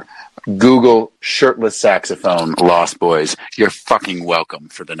out there. Google shirtless saxophone Lost Boys. You're fucking welcome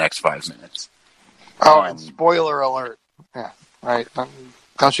for the next 5 minutes. And spoiler alert. Yeah, right.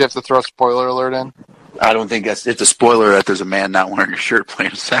 Don't you have to throw a spoiler alert in? I don't think it's a spoiler that there's a man not wearing a shirt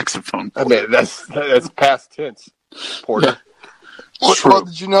playing a saxophone. I mean, that's past tense, Porter. Well,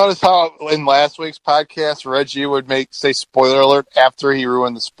 did you notice how in last week's podcast, Reggie would say spoiler alert after he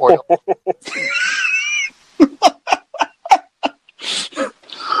ruined the spoiler?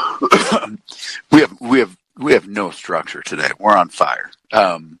 We have no structure today. We're on fire.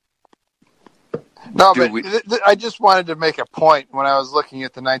 No, Dude, but I just wanted to make a point when I was looking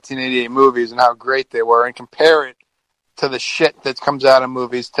at the 1988 movies and how great they were, and compare it to the shit that comes out of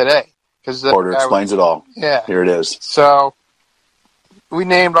movies today. Porter explains it all. Yeah. Here it is. So we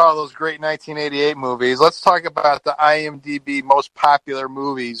named all those great 1988 movies. Let's talk about the IMDb most popular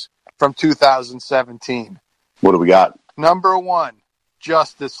movies from 2017. What do we got? Number 1,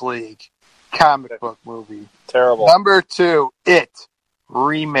 Justice League, comic book movie. Terrible. Number 2, It,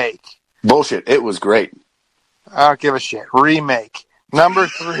 remake. Bullshit. It was great. I don't give a shit. Remake. Number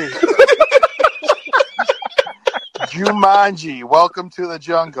 3, Jumanji, Welcome to the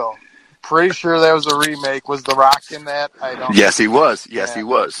Jungle. Pretty sure that was a remake. Was The Rock in that? I don't know. Yes, he was. Yes, he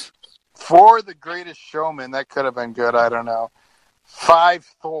was. 4, The Greatest Showman. That could have been good. I don't know. 5,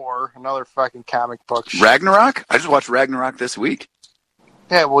 Thor, another fucking comic book. Ragnarok? I just watched Ragnarok this week.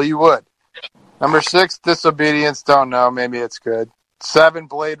 Yeah, well, you would. Number 6, Disobedience. Don't know. Maybe it's good. 7,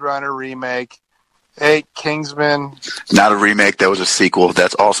 Blade Runner remake. 8, Kingsman. Not a remake. That was a sequel.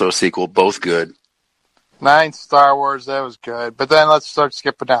 That's also a sequel. Both good. 9, Star Wars. That was good. But then let's start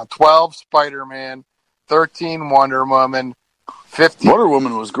skipping down. 12, Spider-Man. 13, Wonder Woman. 15. Wonder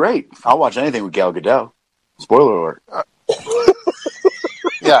Woman was great. I'll watch anything with Gal Gadot. Spoiler alert.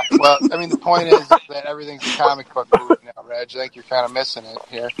 Yeah, well, I mean, the point is that everything's a comic book movie now, Reg. I think you're kind of missing it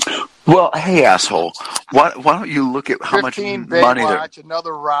here. Well, hey, asshole. Why don't you look at how much 15, money they're... Baywatch,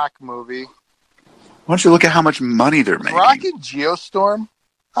 another Rock movie. Why don't you look at how much money they're making? Rock and Geostorm?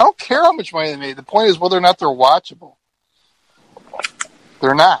 I don't care how much money they made. The point is whether or not they're watchable.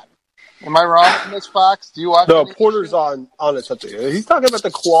 They're not. Am I wrong on this, Fox? Do you watch No, any of Porter's this on it something. He's talking about the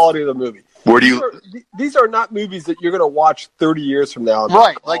quality of the movie. Where do you... These are not movies that you're going to watch 30 years from now. shit?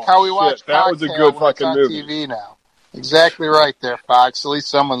 Right, like how we watch shit, that was a Cocktail good when it's fucking on movie. TV now. Exactly right there, Fox. At least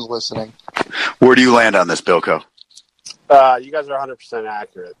someone's listening. Where do you land on this, Bilko? You guys are 100%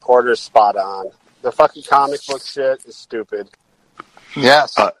 accurate. Porter's spot on. The fucking comic book shit is stupid.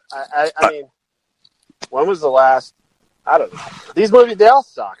 Yes. I mean, when was the last... I don't know. These movies, they all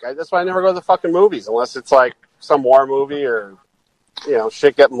suck. That's why I never go to the fucking movies unless it's like some war movie or, you know,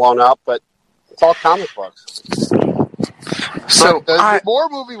 shit getting blown up. But it's all comic books. So the war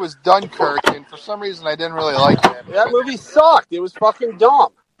movie was Dunkirk, and for some reason I didn't really like that. That movie sucked. It was fucking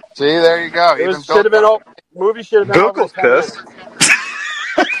dumb. See, there you go. It should have been over. Movie should have been over. Bilko's pissed.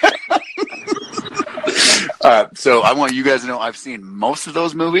 So I want you guys to know I've seen most of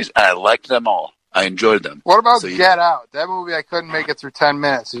those movies, and I liked them all. I enjoyed them. What about So you- Get Out? That movie I couldn't make it through 10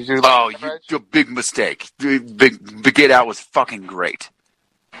 minutes. Did you like Oh, it, you Reg? a big mistake. Big Get Out was fucking great.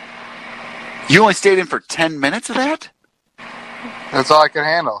 You only stayed in for 10 minutes of that? That's all I could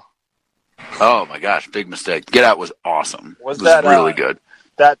handle. Oh my gosh, big mistake. Get Out was awesome. Was it was that, really good.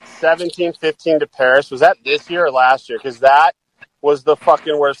 That 17-15 to Paris, was that this year or last year? Because that was the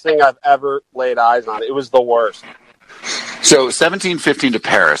fucking worst thing I've ever laid eyes on. It was the worst. So 1715 to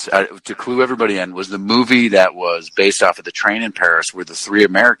Paris, to clue everybody in, was the movie that was based off of the train in Paris where the 3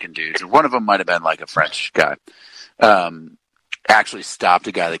 American dudes, and one of them might have been like a French guy, actually stopped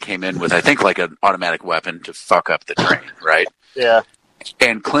a guy that came in with, I think, like an automatic weapon to fuck up the train, right? Yeah.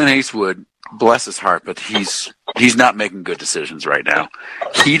 And Clint Eastwood, bless his heart, but he's not making good decisions right now.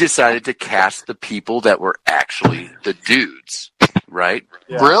 He decided to cast the people that were actually the dudes, right?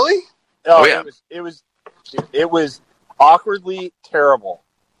 Yeah. Really? Oh, yeah. It was awkwardly terrible.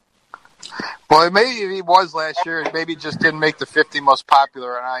 Well, maybe he was last year. Maybe just didn't make the 50 most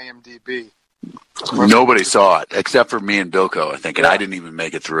popular on IMDb. Nobody saw it except for me and Bilko, I think, and I didn't even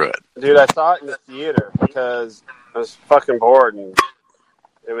make it through it. Dude, I saw it in the theater because I was fucking bored and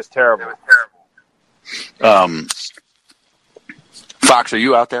it was terrible. Fox, are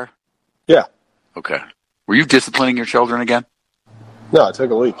you out there? Yeah. Okay. Were you disciplining your children again? No, I took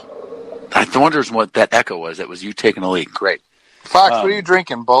a leak. I wonder what that echo was. That was you taking a leak. Great. Fox, what are you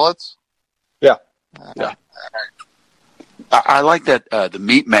drinking? Bullets? Yeah. Yeah. I like that the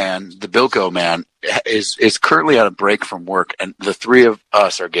Meat Man, the Bilko Man, is currently on a break from work, and the 3 of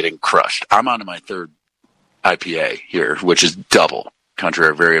us are getting crushed. I'm on to my 3rd IPA here, which is double. Country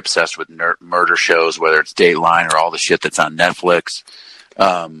are very obsessed with murder shows, whether it's Dateline or all the shit that's on Netflix,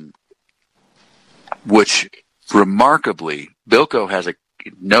 which remarkably, Bilko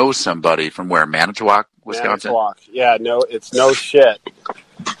knows somebody from where? Manitowoc, Wisconsin? Manitowoc. Yeah, no, it's no shit.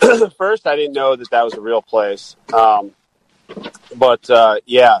 First, I didn't know that was a real place. But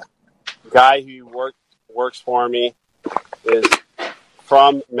yeah, guy who works for me is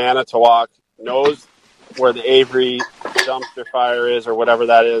from Manitowoc, knows where the Avery dumpster fire is or whatever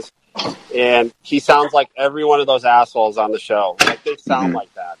that is. And he sounds like every one of those assholes on the show. Like, they sound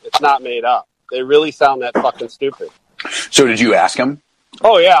like that. It's not made up. They really sound that fucking stupid. So did you ask him?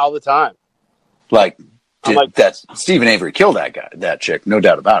 Oh, yeah, all the time. Like, I'm like, that Stephen Avery killed that chick, no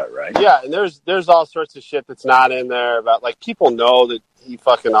doubt about it, right? yeah, and there's all sorts of shit that's not in there about, like, people know that he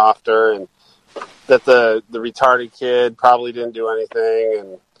fucking offed her and that the retarded kid probably didn't do anything,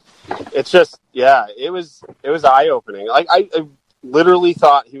 and it's just, yeah, it was eye opening. Like, I literally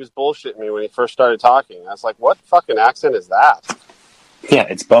thought he was bullshitting me when he first started talking. I was like, what fucking accent is that? Yeah,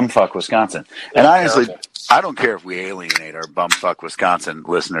 it's bumfuck Wisconsin. And honestly, terrible. I don't care if we alienate our bumfuck Wisconsin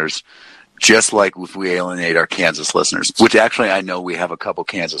listeners, just like if we alienate our Kansas listeners, which actually I know we have a couple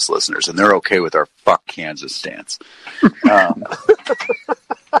Kansas listeners, and they're okay with our fuck Kansas stance. It's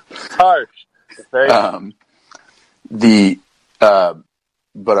harsh. It's very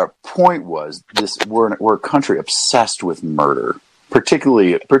but our point was this: we're a country obsessed with murder,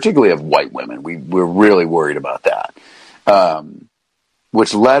 particularly of white women. We're really worried about that,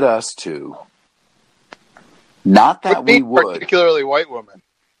 which led us to not that we would particularly white women.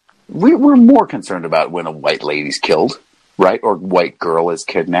 We're more concerned about when a white lady's killed, right, or white girl is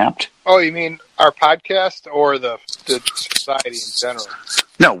kidnapped. Oh, you mean our podcast or the society in general?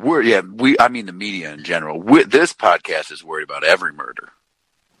 No, I mean the media in general. This podcast is worried about every murder,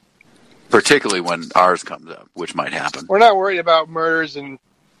 particularly when ours comes up, which might happen. We're not worried about murders in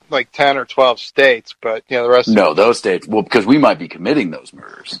like 10 or 12 states, but the rest. No, those states. Well, because we might be committing those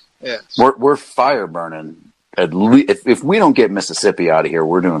murders. Yes, we're fire burning. At least, if we don't get Mississippi out of here,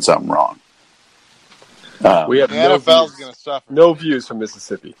 we're doing something wrong. We have the NFL's going to suffer. No views from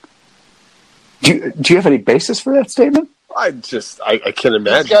Mississippi. Do you have any basis for that statement? I can't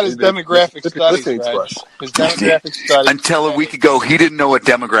imagine. He's got his demographic studies, Reg. His demographic studies. Until a week ago, he didn't know what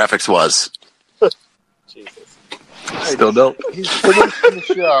demographics was. Jesus. Still don't. He's producing the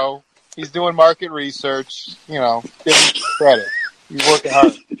show. He's doing market research. Give him credit. He's working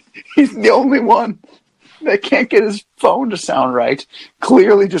hard. He's the only one that can't get his phone to sound right.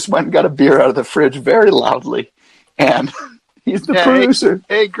 Clearly just went and got a beer out of the fridge very loudly. And he's the producer.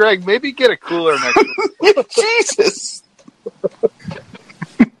 Hey, Greg, maybe get a cooler next week. Jesus!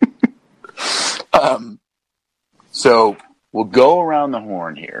 So we'll go around the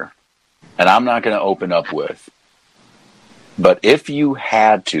horn here. And I'm not going to open up with. But if you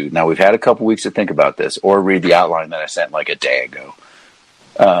had to, now we've had a couple weeks to think about this, or read the outline that I sent like a day ago.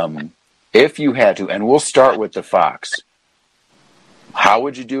 If you had to, and we'll start with the Fox, how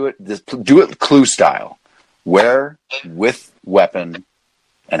would you do it? Do it Clue style. Where, with weapon,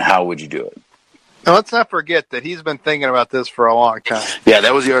 and how would you do it? Now, let's not forget that he's been thinking about this for a long time. Yeah,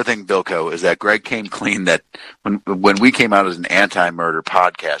 that was the other thing, Bilko, is that Greg came clean that when we came out as an anti-murder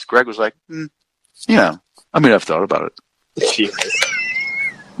podcast, Greg was like, I've thought about it. Jesus.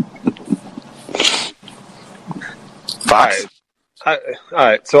 Fox. All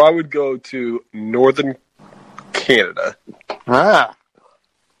right. So I would go to northern Canada.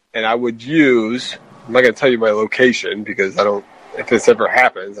 And I would use, I'm not going to tell you my location because if this ever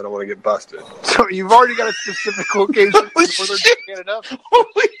happens, I don't want to get busted. So you've already got a specific location in northern Canada?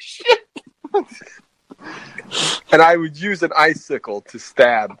 Holy shit! And I would use an icicle to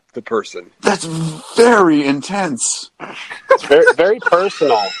stab the person. That's very intense. It's very, very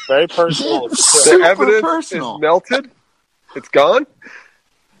personal. Very personal. The evidence is melted. It's gone.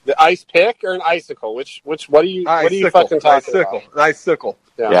 The ice pick or an icicle? What are you fucking talking about? An icicle.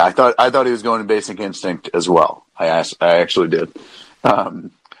 Yeah, I thought he was going to Basic Instinct as well. I actually did.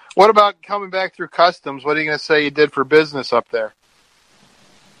 What about coming back through customs? What are you going to say you did for business up there?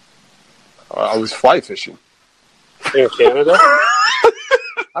 I was fly fishing. In Canada?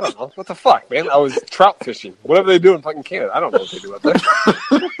 I don't know. What the fuck, man? I was trout fishing. Whatever they do in fucking Canada. I don't know what they do up there.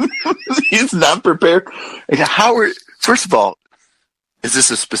 He's not prepared. First of all, is this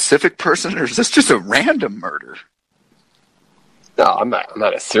a specific person or is this just a random murder? No, I'm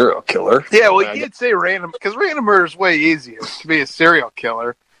not a serial killer. Yeah, well, you can't say random because random murder is way easier to be a serial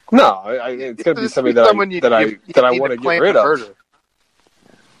killer. No, it's going to be somebody that I want to get rid of. Murder.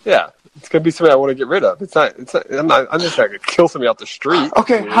 Yeah, it's going to be somebody I want to get rid of. I'm just not going to kill somebody off the street.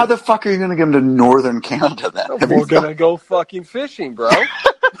 Okay, how the fuck are you going to get him to northern Canada then? We're going to go fucking fishing, bro.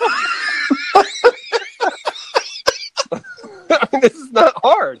 This is not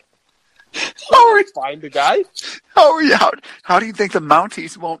hard. Find the guy. How do you think the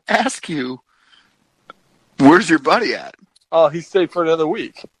Mounties won't ask you, where's your buddy at? Oh, he stayed for another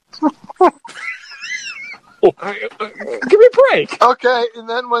week. Give me a break. Okay, and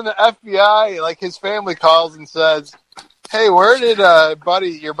then when the FBI, like his family calls and says, hey, where did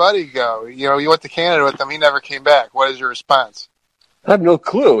your buddy go? You went to Canada with him. He never came back. What is your response? I have no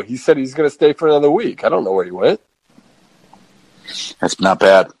clue. He said he's going to stay for another week. I don't know where he went. That's not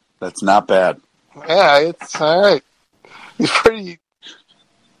bad. Yeah, it's all right. He's pretty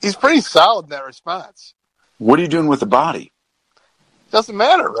He's pretty solid in that response. What are you doing with the body? Doesn't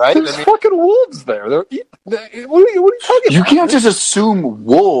matter, right? There's fucking wolves there. What are you talking You about? can't just assume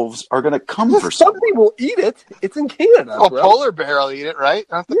wolves are going to come for something. Something will eat it. It's in Canada. Oh, bro. polar bear will eat it, right?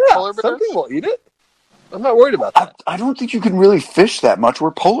 Aren't the polar bears? Something will eat it. I'm not worried about that. I don't think you can really fish that much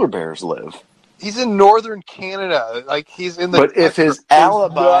where polar bears live. He's in northern Canada. Like, he's in the... But if his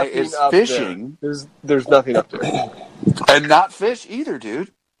alibi nothing is up fishing... There's nothing up there. And not fish either,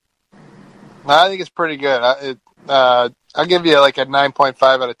 dude. I think it's pretty good. I'll give you like a 9.5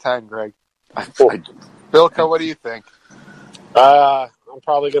 out of 10, Greg. Bilko, what do you think? I'm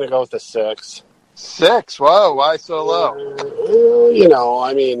probably going to go with a 6. 6? Whoa, why so low? You know,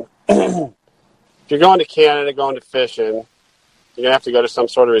 I mean, if you're going to Canada, going to fishing, you're going to have to go to some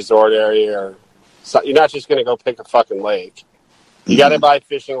sort of resort area, or you're not just going to go pick a fucking lake. You got to buy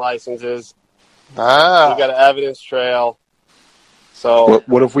fishing licenses. You got an evidence trail. So,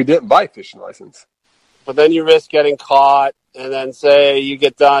 What if we didn't buy a fishing license? but then you risk getting caught, and then say you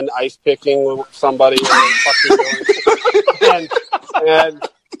get done ice picking with somebody, and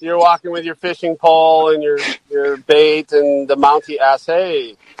you're walking with your fishing pole and your bait, and the Mountie asks,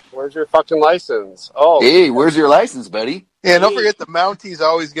 "Hey, where's your fucking license?" Oh, Hey, where's your license, buddy? Yeah, don't forget the Mounties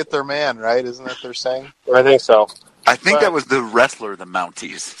always get their man, right? Isn't that their saying? I think so. I think that was the wrestler, the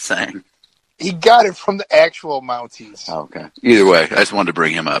Mounties, saying. He got it from the actual Mounties. Oh, okay. Either way, I just wanted to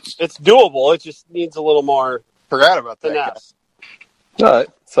bring him up. It's doable. It just needs a little more Forgot about that. finesse. All right.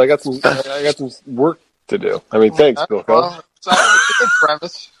 So I got some work to do. I mean, thanks, Bilko. Well, it's a good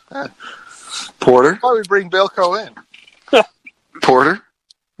premise. Porter? Why we bring Bilko in? Porter?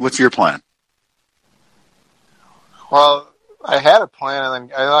 What's your plan? Well, I had a plan, and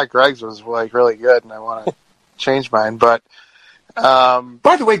then I thought Greg's was like really good, and I want to change mine. But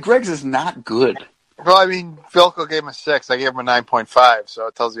By the way, Greg's is not good. well, I mean, Bilko gave him a 6. I gave him a 9.5, so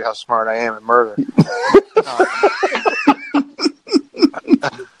it tells you how smart I am at murder.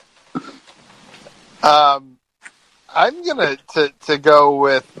 I'm gonna to go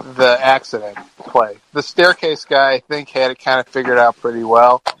with the accident play. The staircase guy, I think, had it kind of figured out pretty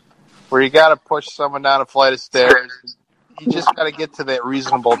well. Where you got to push someone down a flight of stairs, you just got to get to that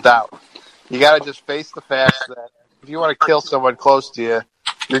reasonable doubt. You got to just face the fact that if you want to kill someone close to you,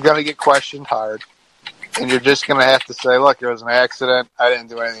 you're going to get questioned hard, and you're just going to have to say, "Look, it was an accident. I didn't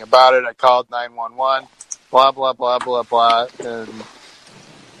do anything about it. I called 911." Blah blah blah blah blah. And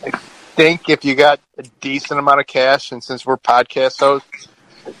I think if you got a decent amount of cash, and since we're podcast hosts,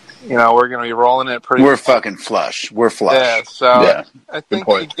 you know, we're going to be rolling it pretty. We're fucking flush. We're flush. Yeah, so Yeah. I think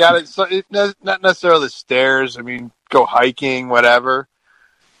you got it. So not necessarily the stairs. I mean, go hiking, whatever.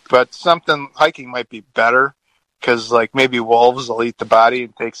 But something hiking might be better because, like, maybe wolves will eat the body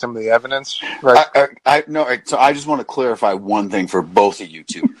and take some of the evidence. Right? So I just want to clarify one thing for both of you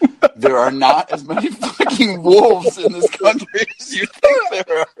two. There are not as many fucking wolves in this country as you think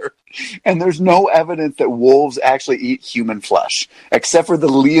there are. And there's no evidence that wolves actually eat human flesh, except for the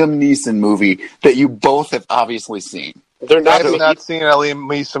Liam Neeson movie that you both have obviously seen. They're I not have not seen a Liam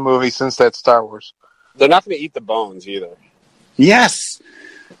Neeson movie since that Star Wars. They're not going to eat the bones either. Yes.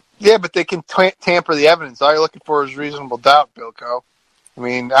 Yeah, but they can tamper the evidence. All you're looking for is reasonable doubt, Bilko. I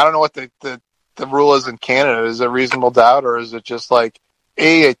mean, I don't know what the rule is in Canada. Is it reasonable doubt, or is it just like,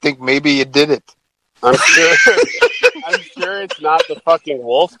 hey, I think maybe you did it? I'm sure. I'm sure it's not the fucking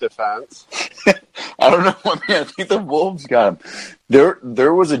wolf defense. I don't know. I mean, I think the wolves got him.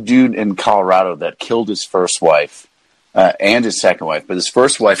 There was a dude in Colorado that killed his first wife and his second wife. But his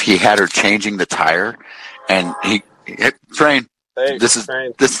first wife, he had her changing the tire, and he train. Hey, This is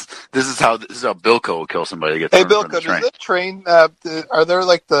how Bilko will kill somebody. To get Hey, thrown from Bilko, the train. does the train? Are there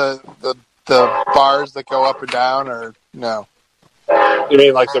like the bars that go up and down, or no? You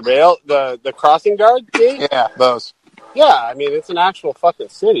mean like the rail, the crossing guard gate? Yeah, those. Yeah, I mean it's an actual fucking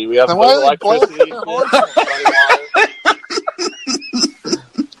city. We have Then why are they electricity.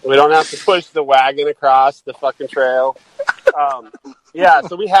 We don't have to push the wagon across the fucking trail. Yeah,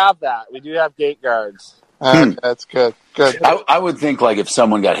 so we have that. We do have gate guards. That's good. Good. I would think like if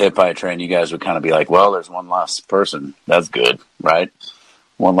someone got hit by a train, you guys would kind of be like, well, there's one less person. That's good, right?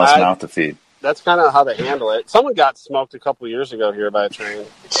 One less mouth to feed. That's kind of how they handle it. Someone got smoked a couple years ago here by a train.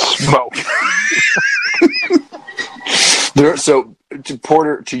 Smoke. So,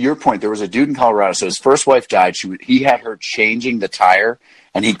 Porter, to your point, there was a dude in Colorado. So his first wife died. He had her changing the tire,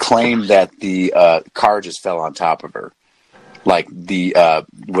 and he claimed that the car just fell on top of her. Like the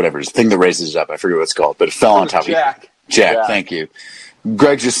whatever it is, thing that raises it up. I forget what it's called, but it fell on top of Jack. Yeah. Thank you.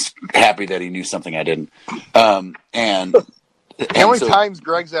 Greg's just happy that he knew something I didn't. How many times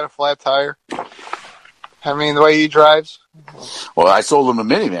Greg's had a flat tire? I mean, the way he drives. Well, I sold him a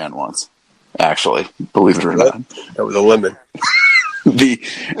minivan once, actually, believe it or not. That was a lemon.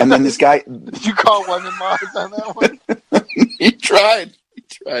 And then this guy, Did you call Lemon Mars on that one? he tried.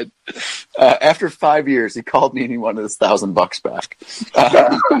 After 5 years, he called me and he wanted his $1,000 back.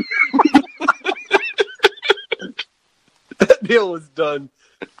 That deal was done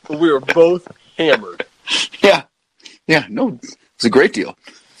when we were both hammered. Yeah, no, it's a great deal.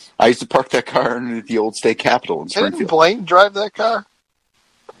 I used to park that car underneath the old state capitol in Didn't Springfield. Blaine drive that car?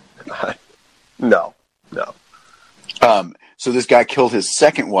 No. So this guy killed his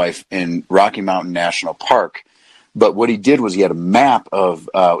second wife in Rocky Mountain National Park. But what he did was he had a map of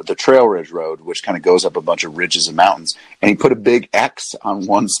the Trail Ridge Road, which kind of goes up a bunch of ridges and mountains, and he put a big X on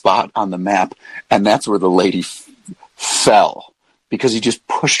one spot on the map, and that's where the lady fell because he just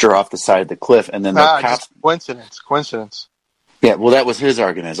pushed her off the side of the cliff, and then the cops. Just coincidence. Yeah, well, that was his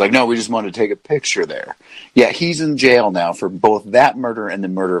argument. It's like, no, we just wanted to take a picture there. Yeah, he's in jail now for both that murder and the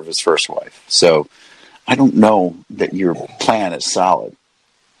murder of his first wife. So I don't know that your plan is solid.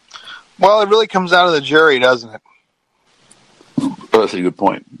 Well, it really comes down to the jury, doesn't it? Oh, that's a good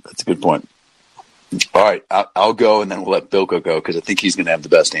point. All right, I'll go, and then we'll let Bilko go because I think he's going to have the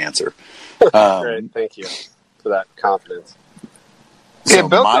best answer. Great, thank you for that confidence. Yeah,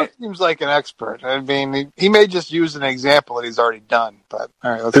 Bilko seems like an expert. I mean, he may just use an example that he's already done. But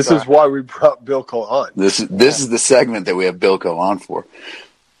all right, this is why we brought Bilko on. This is the segment that we have Bilko on for.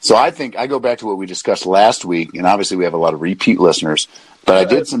 So I think I go back to what we discussed last week, and obviously we have a lot of repeat listeners. But I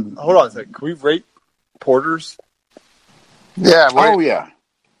did some. Hold on a second. Can we rate porters? Yeah. Oh yeah.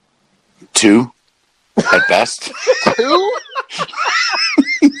 2 at best. 2?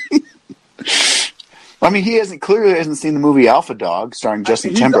 I mean, he clearly hasn't seen the movie Alpha Dog starring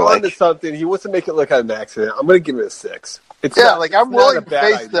Justin Timberlake. He's on to something. He wants to make it look like an accident. I'm going to give it a 6. I'm willing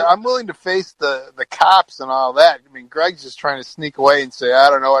to face the cops and all that. I mean, Greg's just trying to sneak away and say, I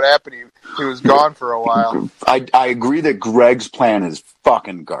don't know what happened. He was gone for a while. I agree that Greg's plan is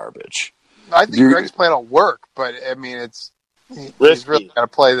fucking garbage. I think Greg's plan will work, but I mean, he's really got to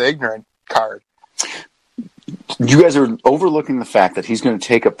play the ignorant card. You guys are overlooking the fact that he's going to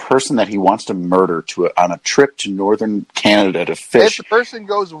take a person that he wants to murder on a trip to northern Canada to fish. If the person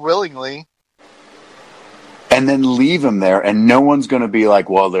goes willingly. And then leave him there, and no one's going to be like,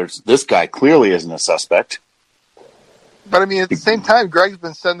 well, this guy clearly isn't a suspect. But, I mean, at the same time, Greg's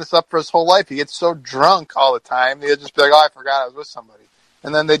been setting this up for his whole life. He gets so drunk all the time, he'll just be like, oh, I forgot I was with somebody.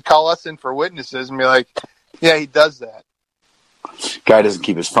 And then they'd call us in for witnesses and be like, yeah, he does that. Guy doesn't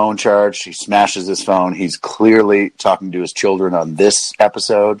keep his phone charged. He smashes his phone. He's clearly talking to his children on this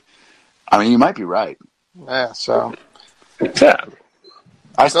episode. I mean, you might be right. Yeah, so. Yeah.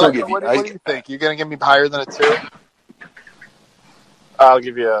 I still give you. What do you think? You going to give me higher than a 2? I'll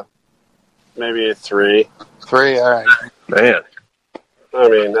give you maybe a 3. 3, all right. Man. I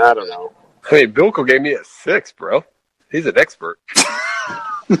mean, I don't know. Hey, Bilko gave me a 6, bro. He's an expert.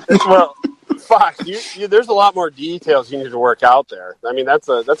 Well, fuck. There's a lot more details you need to work out there. I mean, that's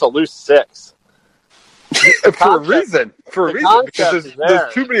a loose 6. For a reason. Because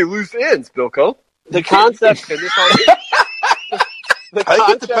there's too many loose ends, Bilko. The concept. I think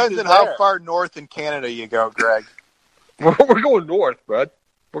it depends on how far north in Canada you go, Greg. We're going north, bud.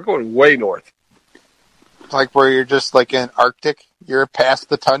 We're going way north. Like where you're just like in Arctic? You're past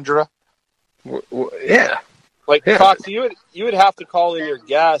the tundra? Yeah. Like, Cox, you would have to call in your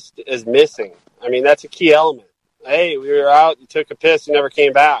guest as missing. I mean, that's a key element. Hey, we were out, you took a piss, you never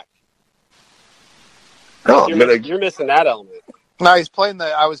came back. No, you're missing that element. No, he's playing the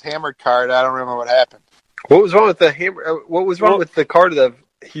I was hammered card. I don't remember what happened. What was wrong with the hammer? What was wrong with the card of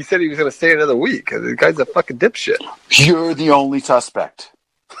he said he was going to stay another week? The guy's a fucking dipshit. You're the only suspect.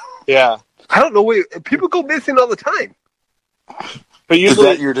 Yeah. I don't know. People go missing all the time. But usually,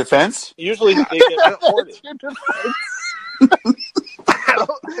 is that your defense? Usually they get reported. I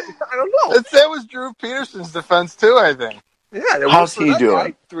don't know. That was Drew Peterson's defense too, I think. Yeah. How's he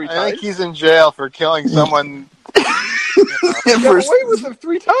doing? 3 times. I think he's in jail for killing someone. He got away with it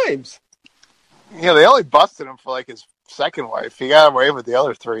 3 times. Yeah, they only busted him for like his second wife. He got away with the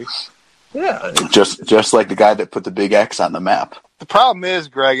other 3. Yeah. Just like the guy that put the big X on the map. The problem is,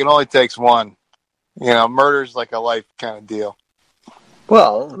 Greg, it only takes one. Murder's like a life kind of deal.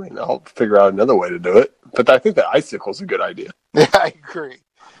 Well, I mean, I'll figure out another way to do it. But I think the icicle's a good idea. Yeah, I agree.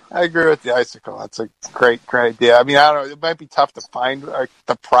 I agree with the icicle. That's a great idea. I mean, I don't know. It might be tough to find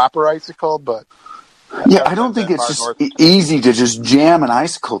the proper icicle, but... Yeah, I don't think it's just easy to just jam an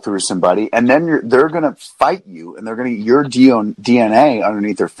icicle through somebody, and then they're going to fight you, and they're going to get your DNA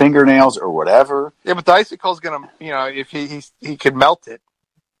underneath their fingernails or whatever. Yeah, but the icicle's going to, if he could melt it.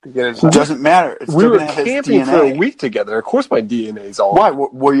 to get his. It doesn't matter. It's We still were gonna have his camping for DNA. a week together. Of course, my DNA's all. Why?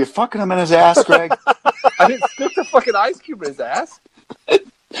 Were you fucking him in his ass, Greg? I didn't stick the fucking ice cube in his ass.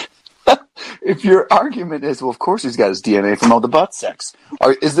 If your argument is, well, of course he's got his DNA from all the butt sex.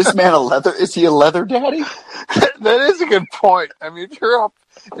 Is this man a leather? Is he a leather daddy? That is a good point. I mean, if you're up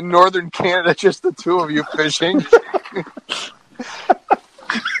in northern Canada, just the two of you fishing.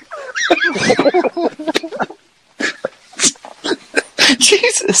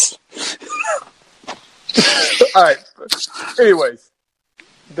 Jesus. All right. Anyways,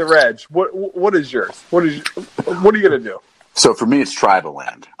 the reg. What is yours? What are you gonna do? So for me, it's tribal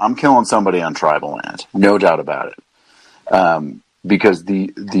land. I'm killing somebody on tribal land, no doubt about it. Because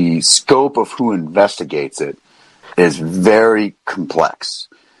the scope of who investigates it is very complex.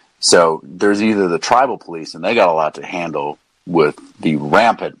 So there's either the tribal police, and they got a lot to handle with the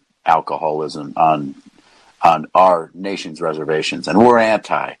rampant alcoholism on our nation's reservations, and we're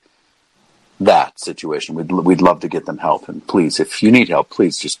anti that situation. We'd love to get them help, and please, if you need help,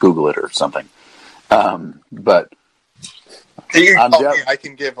 please just Google it or something. But I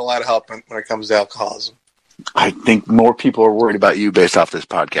can give a lot of help when it comes to alcoholism. I think more people are worried about you based off this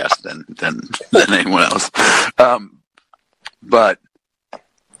podcast than anyone else. But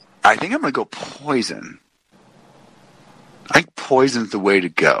I think I'm going to go poison. I think poison's the way to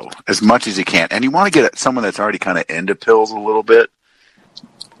go, as much as you can. And you want to get someone that's already kind of into pills a little bit,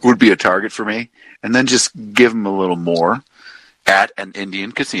 would be a target for me. And then just give them a little more at an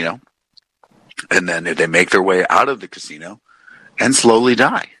Indian casino. And then if they make their way out of the casino and slowly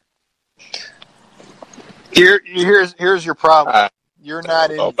die. Here's your problem. You're not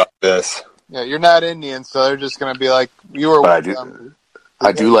Indian. About this. Yeah, you're not Indian, so they're just going to be like, you were But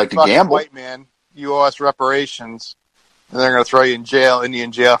I do like to gamble. White man, you owe us reparations. And they're going to throw you in jail,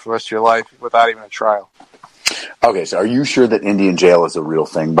 Indian jail, for the rest of your life without even a trial. Okay, so are you sure that Indian jail is a real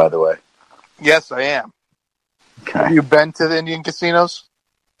thing, by the way? Yes, I am. Okay. Have you been to the Indian casinos?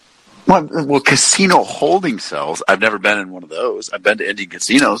 Well, casino holding cells. I've never been in one of those. I've been to Indian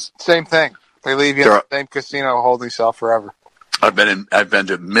casinos. Same thing. They leave you in the same casino holding cell forever. I've been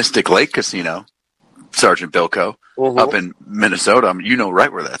to Mystic Lake Casino, Sergeant Bilko, up in Minnesota. You know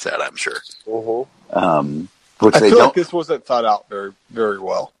right where that's at, I'm sure. Which I they feel don't. like this wasn't thought out very, very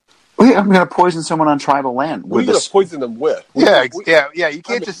well. Well, I'm going to poison someone on tribal land. What are you going to poison them with? Yeah. You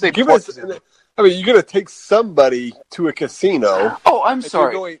can't just say poison. I mean, you're going to take somebody to a casino. Oh, I'm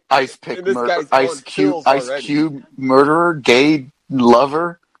sorry. Ice Cube, murderer, gay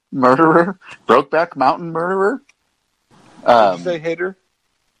lover, murderer, Brokeback Mountain murderer. Did you say hater?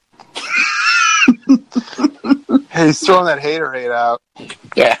 Hey, he's throwing that hater hate out.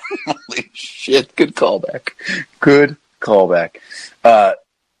 Yeah. Holy shit. Good callback. I'm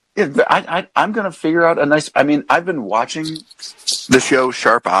going to figure out a nice... I mean, I've been watching the show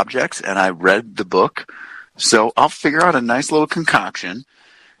Sharp Objects, and I read the book, so I'll figure out a nice little concoction,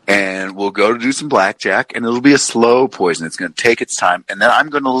 and we'll go to do some blackjack, and it'll be a slow poison. It's going to take its time, and then I'm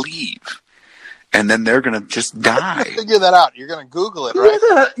going to leave. And then they're going to just die. Figure that out. You're going to Google it, right?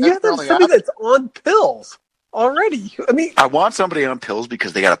 You have to have somebody that's on pills already. I mean, I want somebody on pills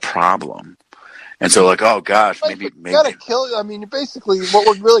because they got a problem. And so, like, oh gosh, maybe. You gotta kill. I mean, basically, what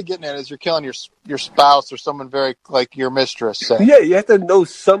we're really getting at is you're killing your spouse or someone very like your mistress. Say. Yeah, you have to know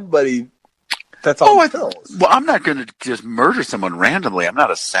somebody that's on pills. Well, I'm not going to just murder someone randomly. I'm not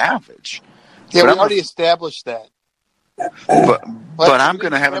a savage. Yeah, we already established that. But I'm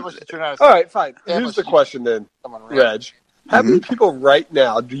going to have. All right, fine. Here's the question then, Reg. How many people right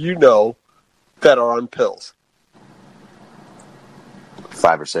now do you know that are on pills?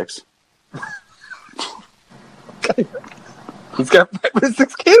 5 or 6. Okay. He's got 5 or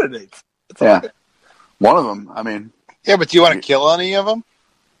 6 candidates. Yeah. One of them, I mean. Yeah, but do you want to kill any of them?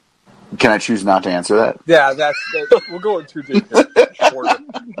 Can I choose not to answer that? Yeah, we're going too deep.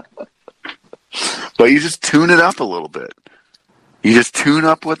 But you just tune it up a little bit. You just tune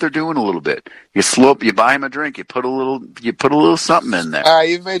up what they're doing a little bit. You buy them a drink. You put a little something in there. All right,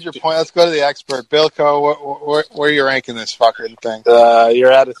 you've made your point. Let's go to the expert, Bilko. Where are you ranking this fucking thing?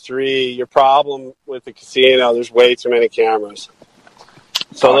 You're at a 3. Your problem with the casino, there's way too many cameras.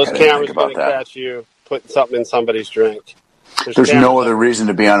 So those cameras are going to catch you putting something in somebody's drink. There's no other reason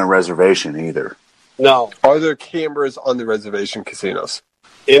to be on a reservation either. No. Are there cameras on the reservation casinos?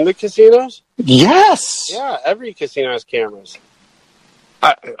 In the casinos? Yes. Yeah, every casino has cameras.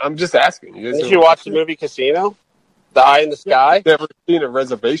 I'm just asking. Did you watch the movie Casino? The Eye in the Sky? I've never seen a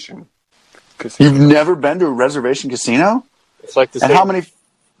reservation casino. You've never been to a reservation casino? It's like the same. And how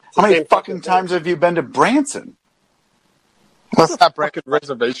many fucking times have you been to Branson? Let's not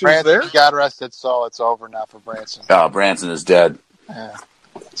reservations Branson there? got arrested, so it's over now for Branson. Oh, Branson is dead. Yeah.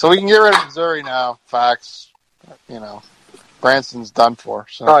 So we can get rid of Missouri now, Fox. You know, Branson's done for.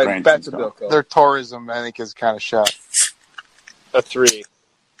 So All right, back to Branson's Bilko. their tourism, I think, is kind of shot. A 3.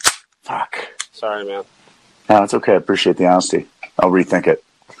 Fuck. Sorry, man. No, it's okay. I appreciate the honesty. I'll rethink it.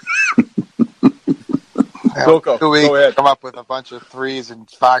 Bilko, 2 weeks, go ahead. come up with a bunch of 3s, and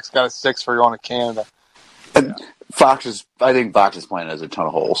Fox got a 6 for going to Canada. And I think Fox's plan has a ton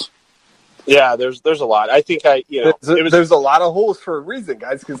of holes. Yeah, there's a lot. I think There's a lot of holes for a reason,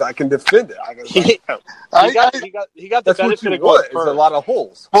 guys, because I can defend it. he got the That's what benefit you of going want, is a first. lot of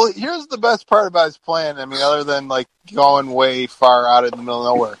holes. Well, here's the best part about his plan. I mean, other than like going way far out in the middle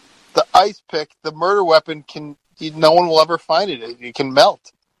of nowhere, the ice pick, the murder weapon no one will ever find it. It can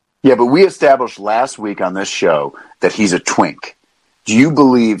melt. Yeah, but we established last week on this show that he's a twink. Do you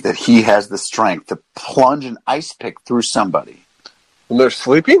believe that he has the strength to plunge an ice pick through somebody? When they're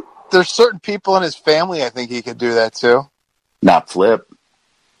sleeping? There's certain people in his family I think he could do that too. Not Flip.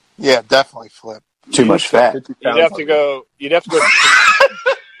 Yeah, definitely Flip. Too much fat. 50 You'd pounds have on to it. go.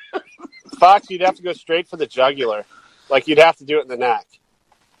 Fox, you'd have to go straight for the jugular. Like you'd have to do it in the neck.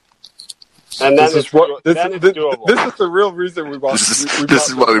 And then This it's doable. is the real reason we brought. This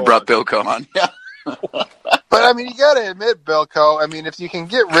is why we brought Bilko on. Yeah. But I mean, you got to admit, Bilko. I mean, if you can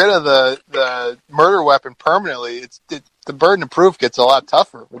get rid of the murder weapon permanently, the burden of proof gets a lot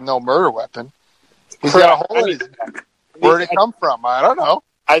tougher with no murder weapon. He's got a hole in his neck. Where'd it come from? I don't know.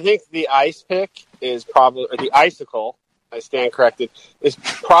 I think the ice pick is probably, or the icicle, I stand corrected, is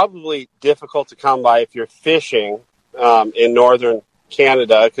probably difficult to come by if you're fishing in northern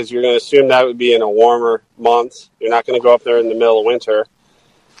Canada, because you're going to assume that would be in a warmer month. You're not going to go up there in the middle of winter.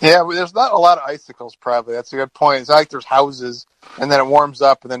 Yeah, well, there's not a lot of icicles, probably. That's a good point. It's not like there's houses, and then it warms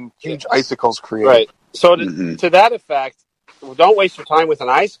up, and then huge icicles create. Right. So to that effect, don't waste your time with an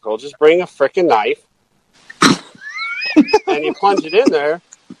icicle. Just bring a frickin' knife, and you plunge it in there.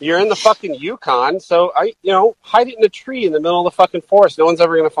 You're in the fucking Yukon, so hide it in a tree in the middle of the fucking forest. No one's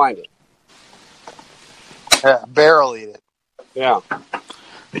ever going to find it. Yeah, barrel eat it. Yeah.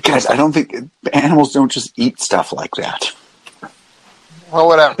 Guys, I don't think animals don't just eat stuff like that. Well,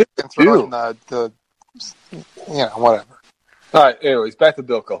 whatever. You can throw in the whatever. All right. Anyways, back to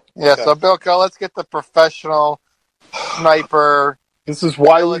Bilko. Yeah, Okay. so Bilko, let's get the professional sniper This is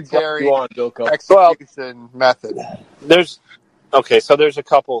why we brought military you on, Bilko. execution method. There's a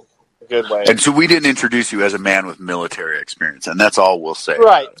couple good ways. And so we didn't introduce you as a man with military experience, and that's all we'll say.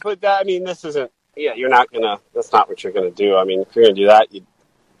 Right, but this isn't. Yeah, you're not gonna. That's not what you're gonna do. I mean, if you're gonna do that, you'd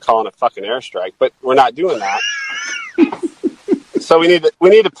call in a fucking airstrike. But we're not doing that. So we need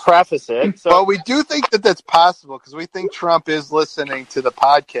to preface it. So Well, we do think that that's possible because we think Trump is listening to the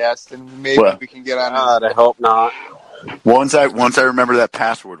podcast, and maybe we can get on. God, I hope not. Once I remember that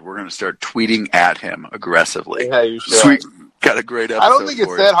password, we're going to start tweeting at him aggressively. Yeah, you should. Sweet, got a great episode. I don't think it's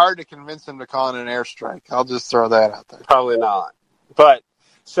for that you. hard to convince him to call in an airstrike. I'll just throw that out there. Probably not. But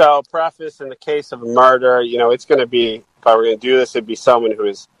so preface, in the case of a murder, it's going to be, if I were going to do this, it'd be someone who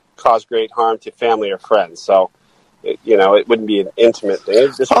has caused great harm to family or friends. So, it wouldn't be an intimate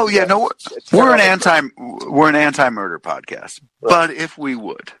thing. Oh yeah, no, we're an anti-murder podcast. Right. But if we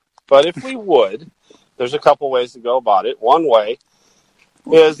would, there's a couple ways to go about it. One way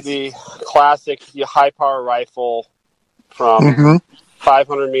is the classic high-power rifle from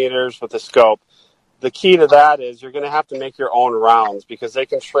 500 meters with a scope. The key to that is you're going to have to make your own rounds because they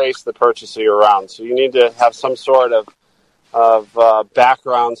can trace the purchase of your rounds. So you need to have some sort of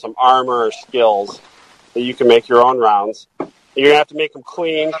background, some armor or skills that you can make your own rounds. You're going to have to make them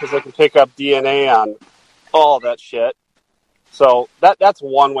clean because they can pick up DNA on all that shit. So that's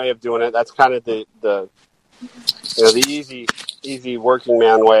one way of doing it. That's kind of the easy working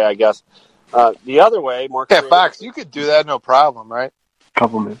man way, I guess. The other way, more Yeah, creative. Fox, you could do that, no problem, right?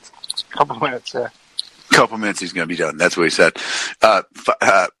 Couple minutes. Couple minutes, yeah. couple minutes he's going to be done. That's what he said.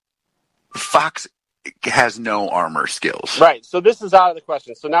 Fox has no armor skills. Right. So this is out of the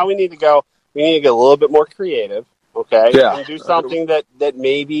question. So now we need to get a little bit more creative. Okay. Yeah. And do something that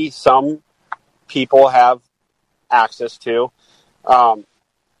maybe some people have access to.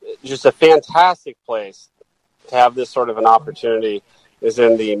 Just a fantastic place to have this sort of an opportunity is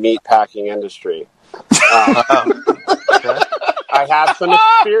in the meat packing industry. I have some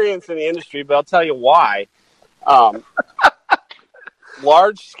experience in the industry, but I'll tell you why.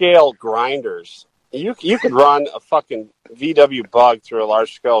 Large-scale grinders. You could run a fucking VW Bug through a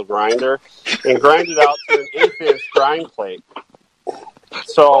large-scale grinder and grind it out to an 1/8-inch grind plate.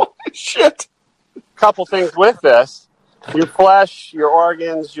 So, couple things with this. Your flesh, your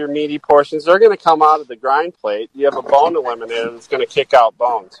organs, your meaty portions, they're going to come out of the grind plate. You have a bone eliminator that's going to kick out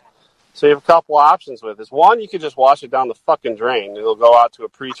bones. So you have a couple options with this. One, you could just wash it down the fucking drain. It'll go out to a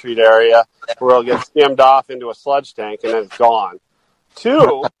pre-treat area where it'll get skimmed off into a sludge tank, and then it's gone.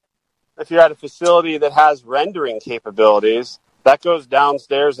 Two, if you're at a facility that has rendering capabilities, that goes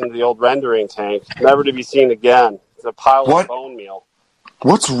downstairs into the old rendering tank, never to be seen again. It's a pile of bone meal.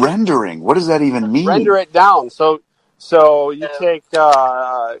 What's rendering? What does that even mean? Render it down. So you take,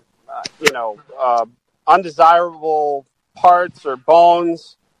 undesirable parts or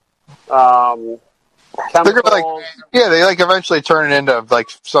bones, chemicals. They eventually turn it into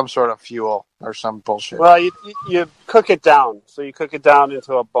some sort of fuel or some bullshit. Well, you cook it down. So you cook it down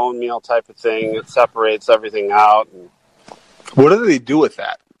into a bone meal type of thing. It separates everything out. And, what do they do with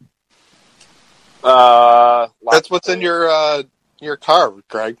that? That's what's in your car,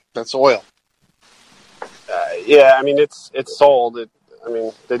 Greg. That's oil. Yeah, I mean it's sold.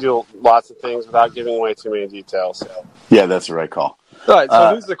 They do lots of things without giving away too many details. So. Yeah, that's the right call. All right, so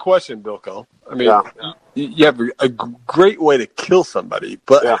here's the question, Bilko. You have a great way to kill somebody,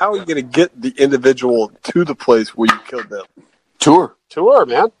 but how are you going to get the individual to the place where you killed them? Tour,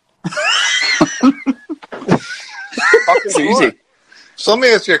 man. It's easy. So let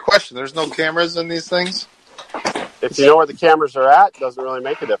me ask you a question. There's no cameras in these things? If you know where the cameras are at, it doesn't really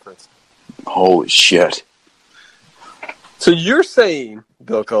make a difference. Holy shit. So you're saying,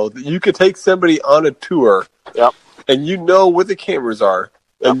 Bilko, that you could take somebody on a tour, and you know where the cameras are,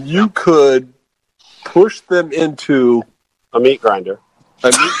 and you could push them into a meat grinder.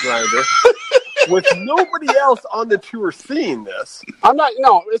 With nobody else on the tour seeing this.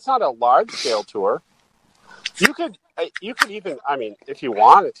 It's not a large scale tour. You could even, if you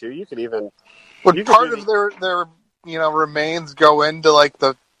wanted to, you could even. Would part of their remains go into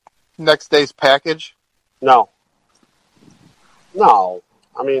the next day's package? No. You don't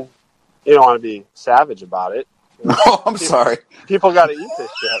want to be savage about it. Oh, I'm sorry. People got to eat this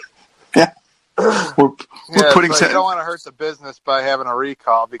shit. Yeah. We're putting. You don't want to hurt the business by having a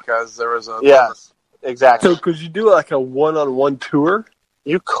recall because there was a. Yes, exactly. So could you do a one-on-one tour?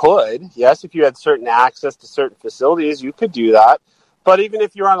 You could, yes, if you had certain access to certain facilities, you could do that. But even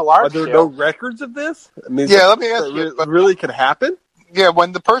if you're on a large scale... Are there no records of this? Let me ask you. It really could happen? Yeah,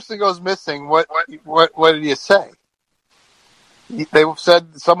 when the person goes missing, what did you say? They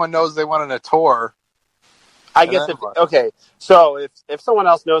said someone knows they wanted a tour. I guess so if someone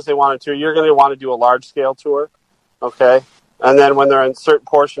else knows they want a tour, you're going to want to do a large-scale tour, okay? And then when they're in a certain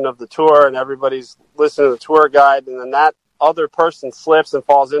portion of the tour and everybody's listening to the tour guide, and then that other person slips and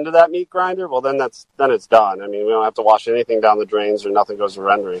falls into that meat grinder, well, then it's done. We don't have to wash anything down the drains or nothing goes to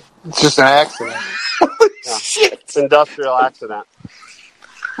rendering. It's just an accident. Shit. It's an industrial accident.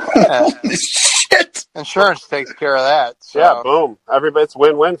 Shit. Insurance takes care of that. So. Yeah, boom. It's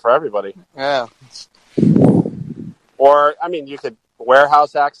win-win for everybody. Yeah. Or, you could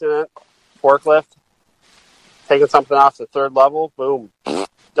warehouse accident, forklift, taking something off the third level, boom,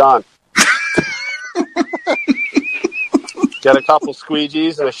 done. Get a couple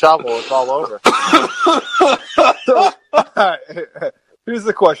squeegees and a shovel, it's all over. Here's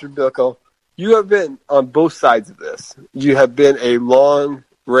the question, Bilko. You have been on both sides of this. You have been a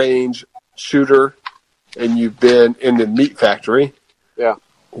long-range shooter, and you've been in the meat factory. Yeah.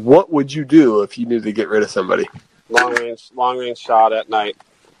 What would you do if you needed to get rid of somebody? Long range shot at night.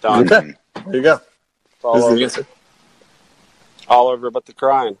 Done. Okay. There you go. It's all over. All over but the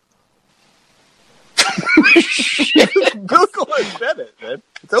crying. Bilko has said it, man.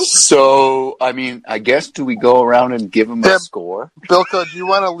 So, I guess, do we go around and give them a score? Bilko, do you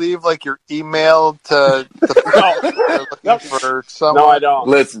want to leave your email to the looking for someone? No, I don't.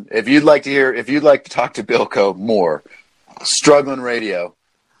 Listen, if you'd like to talk to Bilko more, Struggling Radio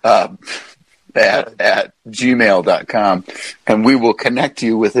at gmail.com, and we will connect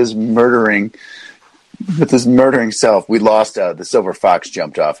you with his murdering self. We lost the Silver Fox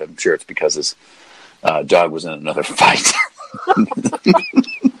jumped off. I'm sure it's because his dog was in another fight.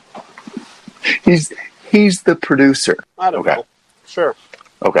 He's the producer. I don't know. Sure.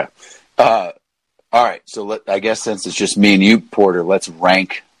 Okay. All right. So I guess since it's just me and you, Porter, let's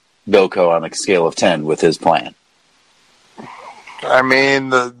rank Bilko on a scale of 10 with his plan.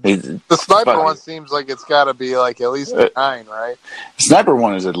 The sniper one seems like it's got to be at least a 9, right? The sniper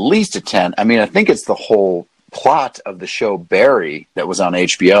one is at least a 10. I think it's the whole plot of the show Barry that was on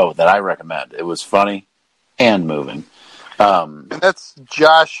HBO that I recommend. It was funny and moving. And that's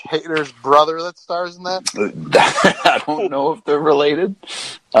Josh Hader's brother that stars in that? I don't know if they're related.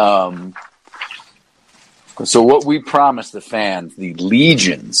 So what we promise the fans, the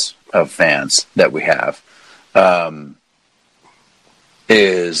legions of fans that we have,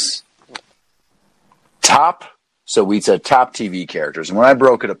 is top So we said top TV characters. And when I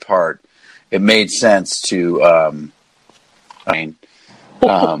broke it apart, it made sense to,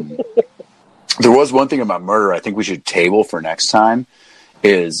 there was one thing about murder I think we should table for next time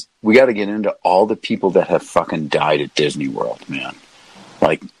is we got to get into all the people that have fucking died at Disney World, man.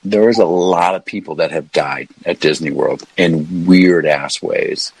 Like, there is a lot of people that have died at Disney World in weird-ass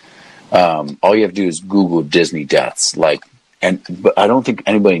ways. All you have to do is Google Disney deaths. But I don't think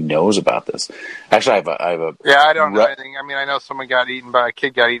anybody knows about this. Actually, I have a Yeah, I don't know anything. I mean, I know a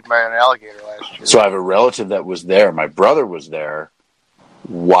kid got eaten by an alligator last year. So I have a relative that was there. My brother was there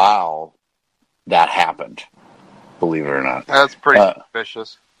while that happened, believe it or not. That's pretty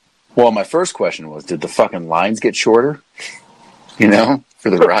suspicious. Well, my first question was, did the fucking lines get shorter? You know, for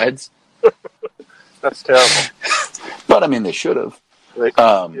the rides? That's terrible. But, I mean, they should have.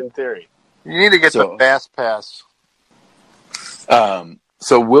 In theory. You need to get the fast pass.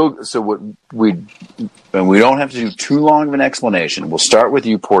 So we don't have to do too long of an explanation. We'll start with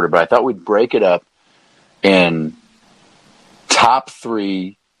you, Porter, but I thought we'd break it up in top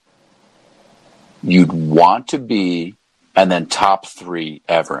 3 you'd want to be, and then top 3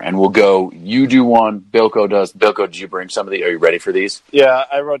 ever. And we'll go, you do one, Bilko does. Bilko, did you bring some of these? Are you ready for these? Yeah,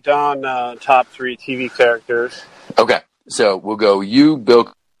 I wrote down top 3 TV characters. Okay, so we'll go you,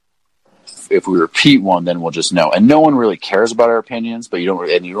 Bilko. If we repeat one, then we'll just know. And no one really cares about our opinions, but you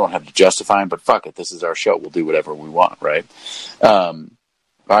don't have to justify them. But fuck it, this is our show. We'll do whatever we want, right? All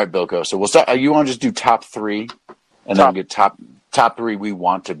right, Bilko. So we'll start. You want to just do top 3, and then we'll get top 3 we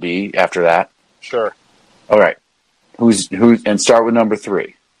want to be after that? Sure. All right. And start with number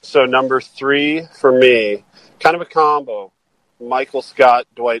 3. So number 3 for me, kind of a combo. Michael Scott,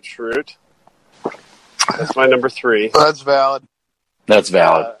 Dwight Schrute. That's my number 3. That's valid. That's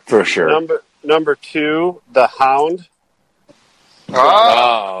valid for sure. Number 2, the Hound. Oh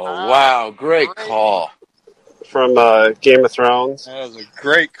wow, great call from Game of Thrones. That is a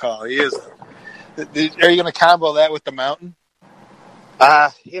great call. He is. Are you going to combo that with the Mountain?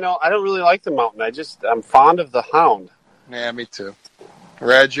 I don't really like the Mountain. I'm fond of the Hound. Yeah, me too.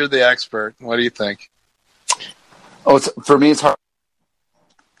 Reg, you're the expert. What do you think? Oh, for me, it's hard.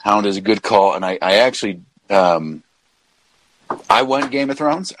 Hound is a good call, and I actually, I went Game of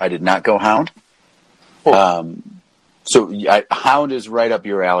Thrones. I did not go Hound. So Hound is right up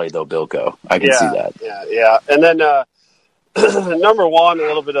your alley, though, Bilko. I can see that. Yeah. And then number 1, a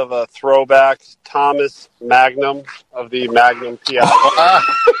little bit of a throwback, Thomas Magnum of the Magnum PI.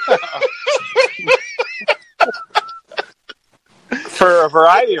 For a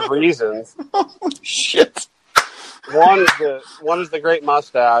variety of reasons. Oh, shit. One is the great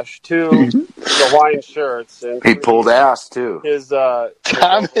mustache. 2, the Hawaiian shirts. And he pulled ass, too. His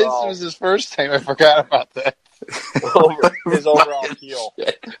Thomas was his first time. I forgot about that. His overall heel.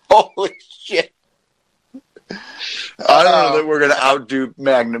 Holy shit. I don't know that we're going to outdo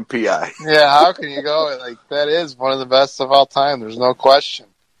Magnum PI. Yeah, how can you go? Like, that is one of the best of all time. There's no question.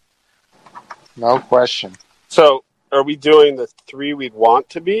 No question. So, are we doing the 3 we'd want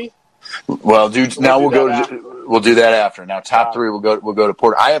to be? Well, dude, now we'll do that after. Now, top 3, we'll go to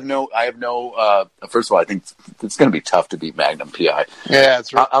Porter. I have no. First of all, I think it's going to be tough to beat Magnum PI. Yeah,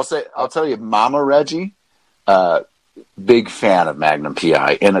 it's right. I'll tell you, Mama Reggie, big fan of Magnum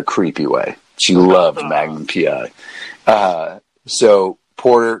PI in a creepy way. She loved Magnum PI. So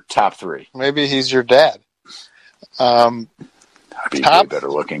Porter, top 3. Maybe he's your dad. I'd be way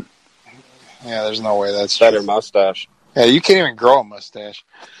better looking. Yeah, there's no way that's better true. Mustache. Yeah, you can't even grow a mustache.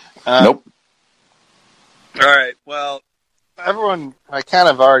 Nope. All right. Well, everyone, I kind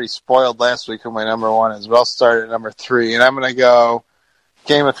of already spoiled last week who my number 1 is, but I'll start at number 3, and I'm going to go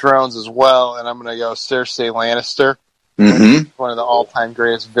Game of Thrones as well, and I'm going to go Cersei Lannister. Mm-hmm. One of the all-time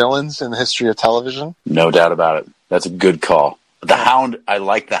greatest villains in the history of television. No doubt about it. That's a good call. The Hound, I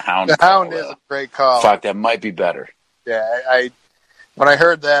like the Hound. The Hound is a great call. In fact, that might be better. Yeah, I when I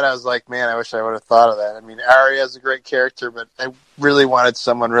heard that, I was like, man, I wish I would have thought of that. I mean, Arya is a great character, but I really wanted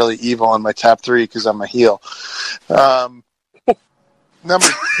someone really evil in my top 3 because I'm a heel. Number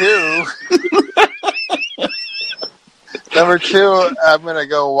 2, I'm going to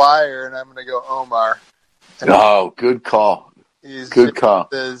go Wire, and I'm going to go Omar. Oh, good call. Good call.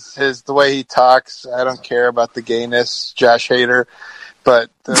 The way he talks, I don't care about the gayness, Josh Hader, but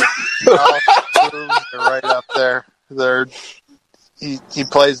they're right up there. He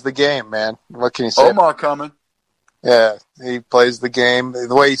plays the game, man. What can you say? Omar coming. Yeah, he plays the game.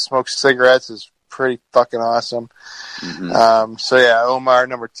 The way he smokes cigarettes is pretty fucking awesome. Mm-hmm. So yeah, Omar,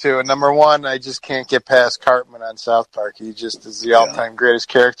 number 2. And number 1, I just can't get past Cartman on South Park. He just is the all-time greatest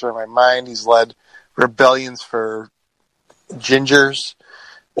character in my mind. He's led rebellions for gingers.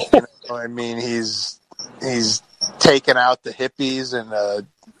 I mean, he's taking out the hippies and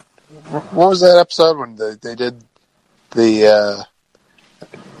what was that episode when they did the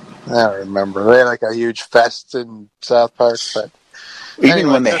I don't remember. They had like a huge fest in South Park, but Even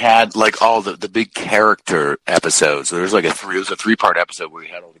anyway, when they had like all the big character episodes, there was like it was a 3-part episode where we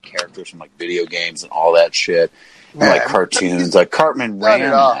had all the characters from like video games and all that shit, and like cartoons. Like Cartman ran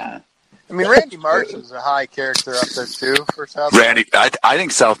that. I mean, Randy Marsh is a high character up there too for South Randy, Park. I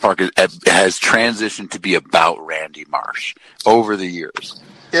think South Park has transitioned to be about Randy Marsh over the years.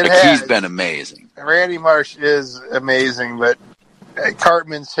 He's been amazing. Randy Marsh is amazing, but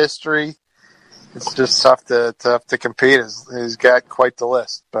Cartman's history, it's just tough to compete. He's got quite the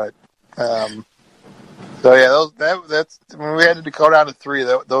list, but so yeah, that's when we had to go down to 3.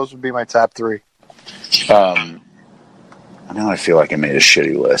 Those would be my top 3. Now I feel like I made a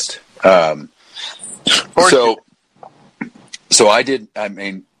shitty list. So I did. I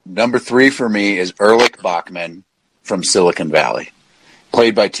mean, number 3 for me is Erlich Bachman from Silicon Valley,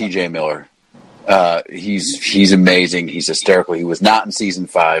 played by T.J. Miller. He's amazing. He's hysterical. He was not in season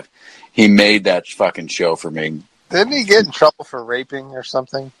 5. He made that fucking show for me. Didn't he get in trouble for raping or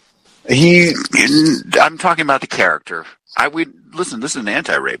something? I'm talking about the character. Listen. This is an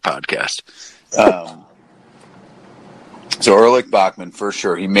anti-rape podcast. So Erlich Bachman, for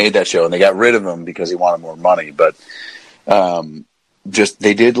sure, he made that show, and they got rid of him because he wanted more money. But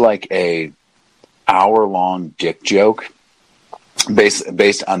they did like a hour-long dick joke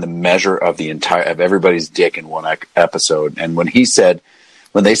based on the measure of everybody's dick in one episode. And when they said,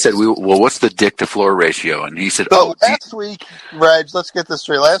 what's the dick to floor ratio? And he said, last week, Reg, let's get this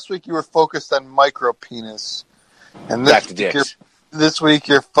straight. Last week you were focused on micro penis, and this week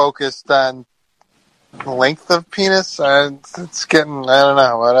you're focused on length of penis. It's getting, I don't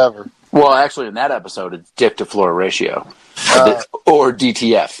know, whatever. Well, actually, in that episode, it's dick to floor ratio, or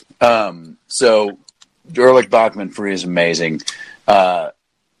DTF. So Erlich Bachman for is amazing.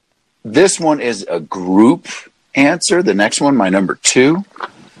 This one is a group answer. The next one, my number 2.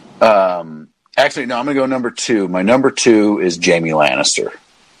 Actually, no, I'm going to go number 2. My number 2 is Jamie Lannister.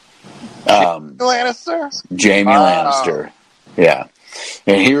 Jamie Lannister. Yeah.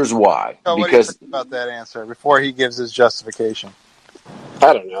 And here's why. So what do you think about that answer before he gives his justification?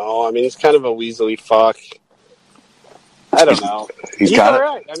 I don't know. I mean, he's kind of a Weasley fuck. I don't know. He's all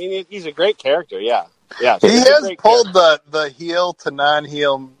right. I mean, he's a great character, yeah. Yeah, he has pulled the heel to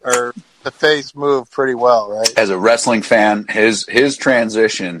non-heel or the face move pretty well, right? As a wrestling fan, his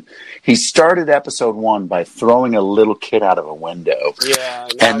transition, he started episode 1 by throwing a little kid out of a window. Yeah,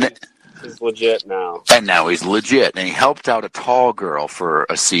 he's legit now. And now he's legit. And he helped out a tall girl for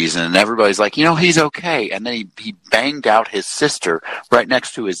a season, and everybody's like, he's okay. And then he banged out his sister right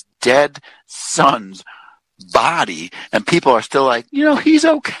next to his dead son's body, and people are still like, he's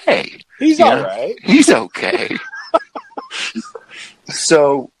okay. He's all right. He's okay.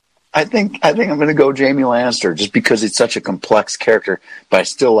 So I think I'm going to go Jamie Lannister just because it's such a complex character, but I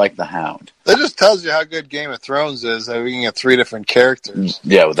still like the Hound. That just tells you how good Game of Thrones is. That we can get 3 different characters.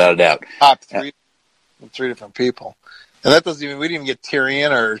 Yeah, without a doubt. Top 3 from 3 different people. And that doesn't we didn't even get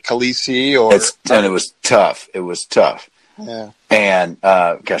Tyrion or Khaleesi and it was tough. It was tough. Yeah. And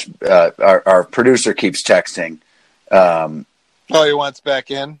our producer keeps texting. He wants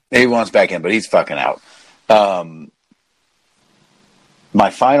back in? He wants back in, but he's fucking out. My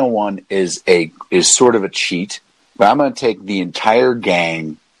final one is sort of a cheat, but I'm going to take the entire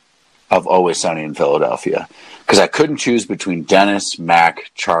gang of Always Sunny in Philadelphia because I couldn't choose between Dennis,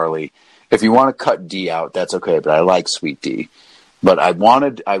 Mac, Charlie. If you want to cut D out, that's okay, but I like Sweet D. But I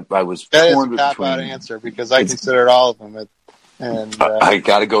was torn between. That is a cop-out answer because I considered all of them. I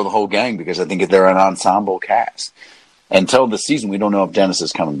got to go the whole gang because I think they're an ensemble cast. Until the season, we don't know if Dennis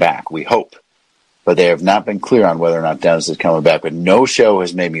is coming back. We hope. But they have not been clear on whether or not Dennis is coming back. But no show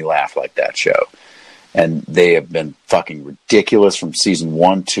has made me laugh like that show. And they have been fucking ridiculous from season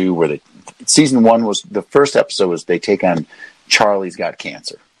 1, 2, season 1 was, the first episode was they take on Charlie's Got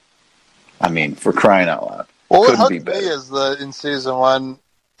Cancer. I mean, for crying out loud. Well, what hooked me is in season 1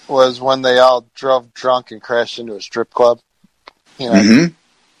 was when they all drove drunk and crashed into a strip club.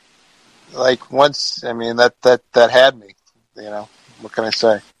 Like once, I mean, that had me, what can I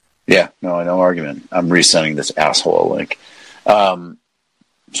say? Yeah, no argument. I'm resending this asshole a link.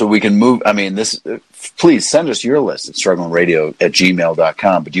 So we can move. I mean, please send us your list at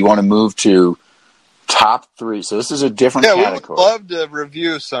strugglingradio@gmail.com. But do you want to move to top 3? So this is a different category. We would love to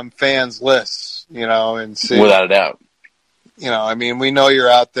review some fans' lists, and see. Without a doubt. I mean, we know you're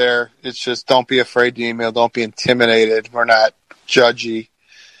out there. It's just don't be afraid to email. Don't be intimidated. We're not judgy.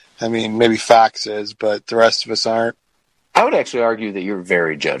 I mean, maybe Fox is, but the rest of us aren't. I would actually argue that you're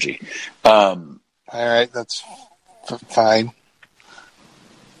very judgy. All right, that's Fine.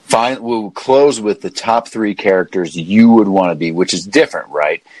 Fine. We'll close with the top 3 characters you would want to be, which is different,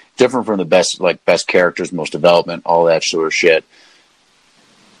 right? Different from the best characters, most development, all that sort of shit.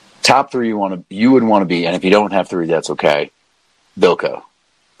 Top 3 you would want to be, and if you don't have 3, that's okay. Bilko.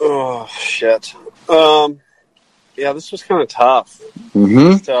 Oh shit. Yeah, this was kind of tough.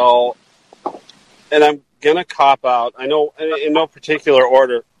 Mm-hmm. So, and I'm gonna cop out. I know in no particular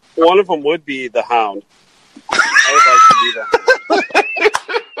order. One of them would be the Hound. I would like to be the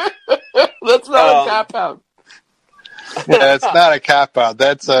Hound. That's not a cop out. Yeah, it's not a cop out.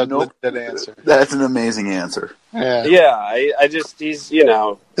 That's a Nope. legit answer. That's an amazing answer. Yeah. Yeah, I just he's His I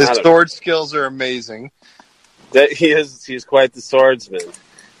don't sword skills are amazing. know. That he's quite the swordsman.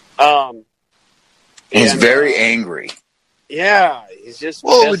 He's and, very angry. Yeah, he's just.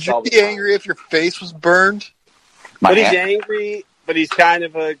 Well, pissed would you all the be time. angry if your face was burned? My But he's hat- angry. But he's kind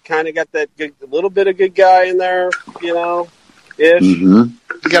of got that good, a little bit of good guy in there, ish. Mhm.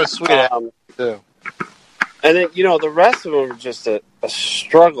 You got a sweet hat too. And then the rest of them are just a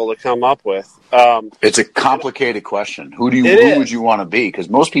struggle to come up with. It's a complicated question. Who It would is. you want to be? Because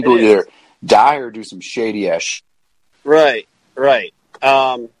most people It is. either die or do some shady ass. Right.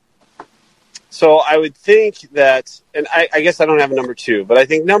 So I would think that, and I guess I don't have a number 2, but I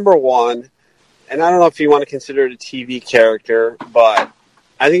think number 1, and I don't know if you want to consider it a TV character, but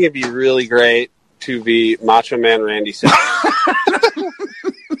I think it'd be really great to be Macho Man Randy Savage.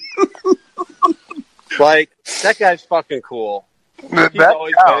 Like, that guy's fucking cool. He's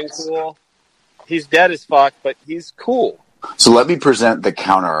always been cool. He's dead as fuck, but he's cool. So let me present the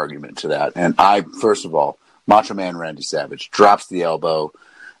counter argument to that. And first of all, Macho Man Randy Savage drops the elbow,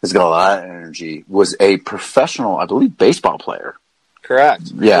 has got a lot of energy, was a professional, I believe, baseball player. Correct.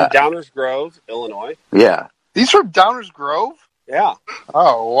 Yeah. From Downers Grove, Illinois. Yeah. He's from Downers Grove? Yeah.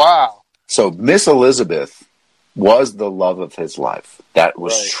 Oh, wow. So Miss Elizabeth was the love of his life. That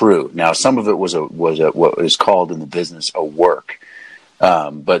was Right. true. Now, some of it was what is called in the business a work.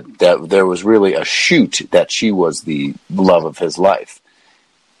 But that there was really a shoot that she was the love of his life.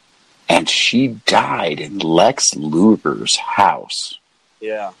 And she died in Lex Luger's house.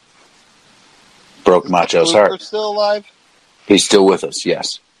 Yeah. Broke Macho's Luger heart. still alive? He's still with us,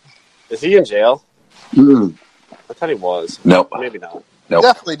 yes. Is he in jail? Mm. I thought he was. Nope. Maybe not. Nope.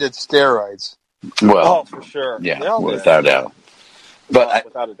 Definitely did steroids. Well, Oh, for sure. They yeah, all did. without a doubt. But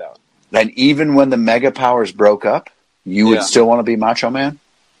Without a doubt. and even when the mega powers broke up, you would Yeah. still want to be Macho Man?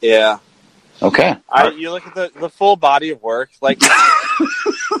 Yeah. Okay. You look at the full body of work, like I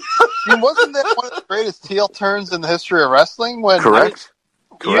mean, wasn't that one of the greatest heel turns in the history of wrestling? When Correct.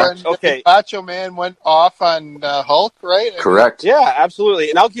 When Okay. Macho Man went off on Hulk, right? I mean, Correct. yeah, absolutely.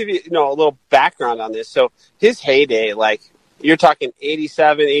 And I'll give you, a little background on this. So his heyday, like you're talking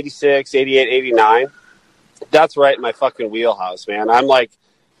 87, 86, 88, 89. That's right in my fucking wheelhouse, man. I'm like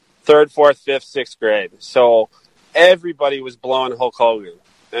 3rd, 4th, 5th, 6th grade. So everybody was blowing Hulk Hogan.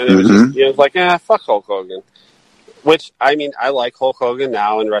 And it was just, it was like, fuck Hulk Hogan. Which, I mean, I like Hulk Hogan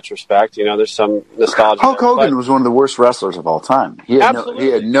now in retrospect. There's some nostalgia. Hulk there, Hogan but was one of the worst wrestlers of all time. He had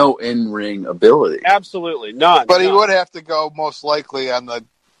no in-ring ability. absolutely none. But he none. would have to go most likely on the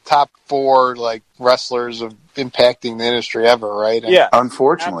top 4 wrestlers of impacting the industry ever, right? Yeah.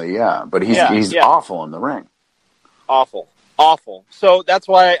 Unfortunately, yeah. But he's Yeah. awful in the ring. Awful. So that's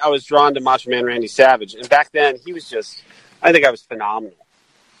why I was drawn to Macho Man Randy Savage. And back then, he was just, I think I was phenomenal.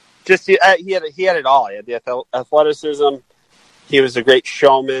 Just he had it all. He had the athleticism. He was a great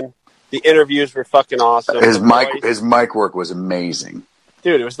showman. The interviews were fucking awesome. His The voice. mic work was amazing.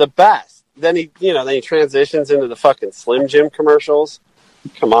 Dude, it was the best. Then he transitions into the fucking Slim Jim commercials.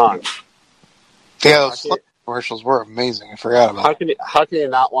 Come on. Yeah, those Slim commercials were amazing. I forgot about How can you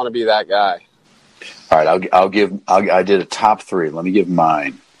not want to be that guy? All right, I did a top 3. Let me give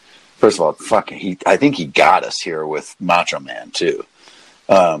mine. First of all, I think he got us here with Macho Man too.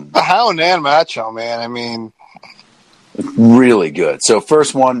 Hound and Macho Man. I mean, Really good. So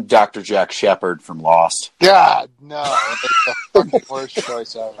first one, Dr. Jack Shepard from Lost. God, no. That's the fucking worst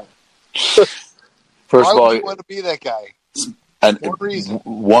choice ever. First Why of all, would you want to be that guy? and What reason?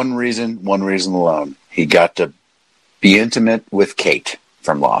 one reason alone. He got to be intimate with Kate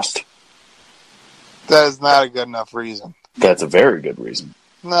from Lost. That is not a good enough reason. That's a very good reason.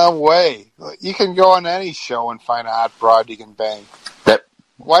 No way. You can go on any show and find a hot broad you can bang.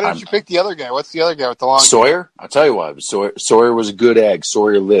 Why didn't you pick the other guy? What's the other guy with the long Sawyer? I'll tell you why. Sawyer was a good egg.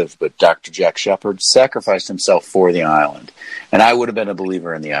 Sawyer lived, but Dr. Jack Shepard sacrificed himself for the island. And I would have been a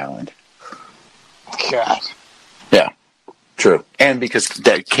believer in the island. God. Yeah. True. And because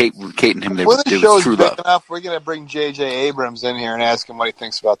that Kate and him, When the it was show's true big love. enough, we're going to bring J.J. Abrams in here and ask him what he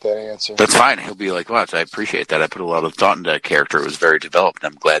thinks about that answer. That's fine. He'll be like, "Wow, I appreciate that. I put a lot of thought into that character. It was very developed.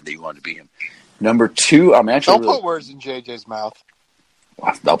 I'm glad that you wanted to be him." Number 2, I'm actually Don't put words in J.J.'s mouth.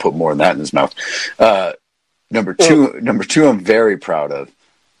 I'll put more than that in his mouth. Number two, I'm very proud of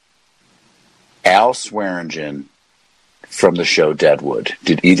Al Swearingen from the show Deadwood.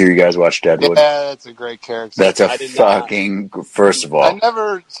 Did either of you guys watch Deadwood? Yeah, that's a great character. That's a fucking. First of all, I've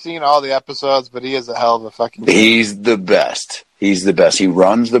never seen all the episodes, but he is a hell of a fucking. He's the best. He's the best. He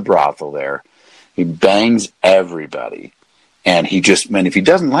runs the brothel there. He bangs everybody, and if he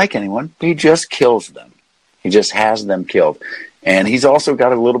doesn't like anyone, he just kills them. He just has them killed, and he's also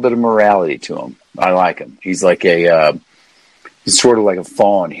got a little bit of morality to him. I like him. He's like he's sort of like a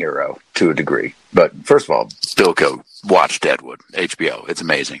fallen hero to a degree. But first of all, Bilko, watch Deadwood, HBO. It's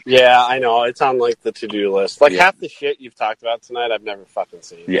amazing. Yeah, I know. It's on like the to-do list. Like Yeah. half the shit you've talked about tonight, I've never fucking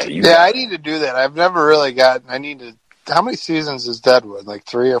seen. Yeah, I need to do that. I've never really gotten. I need to. How many seasons is Deadwood? Like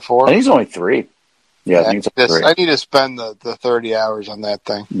 3 or 4? I think it's only 3. Yeah, I think it's only 3. I need to spend the 30 hours on that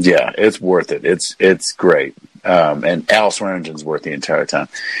thing. Yeah, it's worth it. It's great. And Al Swearingen's worth the entire time.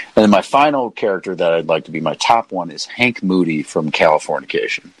 And then my final character that I'd like to be my top one is Hank Moody from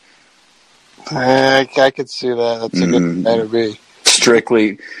Californication. I could see that. That's a good guy to be.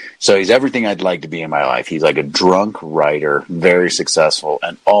 Strictly, so he's everything I'd like to be in my life. He's like a drunk writer, very successful,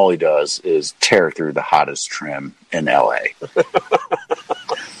 and all he does is tear through the hottest trim in L.A.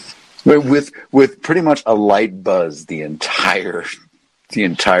 with pretty much a light buzz the entire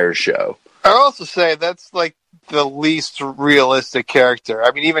show. I also say that's like the least realistic character.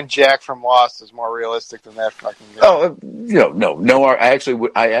 I mean, even Jack from Lost is more realistic than that fucking guy. Oh, no.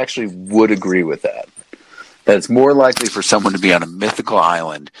 I actually would agree with that. That it's more likely for someone to be on a mythical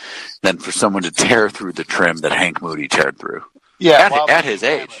island than for someone to tear through the trim that Hank Moody teared through. Yeah, at his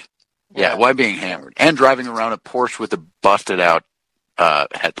age. Yeah, while being hammered and driving around a Porsche with a busted out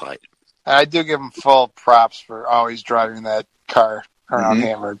headlight. I do give him full props for always driving that car around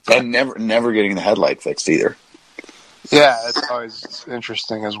hammered, and never getting the headlight fixed either. Yeah, that's always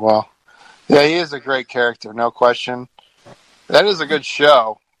interesting as well. Yeah, he is a great character, no question. That is a good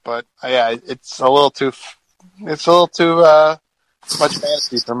show, but yeah, it's a little too much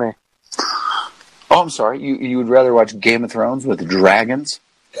fantasy for me. Oh, I'm sorry. You would rather watch Game of Thrones with dragons?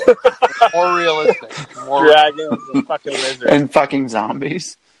 More realistic. Dragons and fucking lizards. And fucking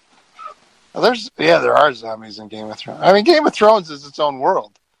zombies? There are zombies in Game of Thrones. I mean, Game of Thrones is its own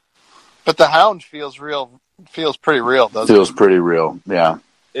world. But the Hound feels pretty real, doesn't it? Feels pretty real, yeah.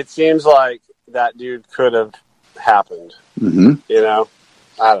 It seems like that dude could have happened. Mm-hmm. You know?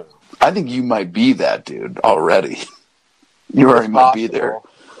 I don't know. I think you might be that dude already. You already might be there.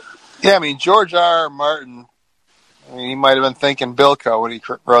 Yeah, I mean, George R. R. Martin, he might have been thinking Bilko when he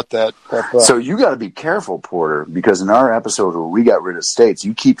wrote that book. So you got to be careful, Porter, because in our episode where we got rid of states,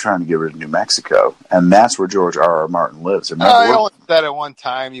 you keep trying to get rid of New Mexico, and that's where George R. R. Martin lives. I only said it one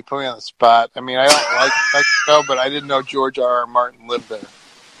time. You put me on the spot. I mean, I don't like Mexico, but I didn't know George R. R. Martin lived there.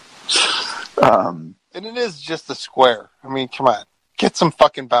 And it is just a square. I mean, come on. Get some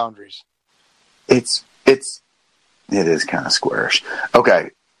fucking boundaries. It is kind of squarish.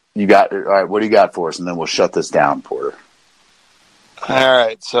 Okay. All right, what do you got for us? And then we'll shut this down, Porter. All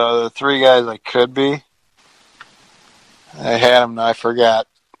right, so the 3 guys I could be. I had them, and I forgot.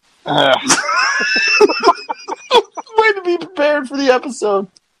 Way to be prepared for the episode.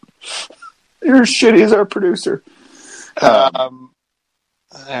 You're as shitty as our producer. All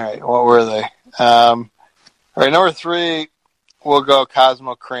right, what were they? All right, number 3, we'll go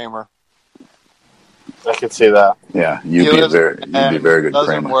Cosmo Kramer. I can see that. Yeah, you'd be a very good doesn't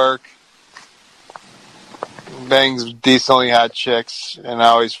Kramer. Work. Bangs decently hot chicks and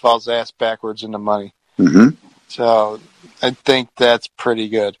always falls ass backwards into money. Mm-hmm. So I think that's pretty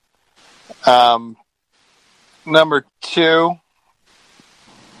good. Number 2,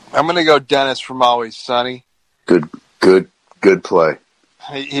 I'm going to go Dennis from Always Sunny. Good play.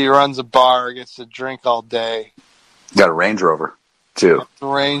 He runs a bar, gets to drink all day. Got a Range Rover, too.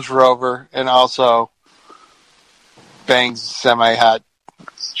 Range Rover, and also bangs semi-hot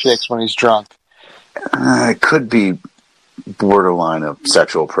chicks when he's drunk. It could be borderline of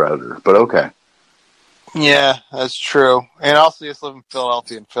sexual predator, but okay. Yeah, that's true. And also, he just live in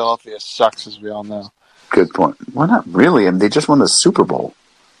Philadelphia, and Philadelphia sucks, as we all know. Good point. Well, not really. I mean, they just won the Super Bowl.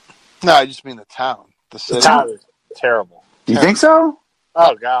 No, I just mean the town. The city. The town is terrible. Do you think so?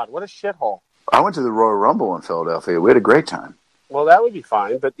 Oh, God, what a shithole. I went to the Royal Rumble in Philadelphia. We had a great time. Well, that would be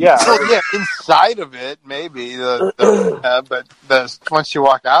fine, but yeah. Yeah, inside of it, maybe. But once you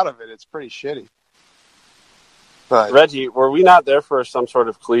walk out of it, it's pretty shitty. But Reggie, were we not there for some sort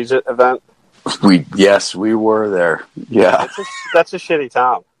of collegiate event? Yes, we were there. Yeah. That's a shitty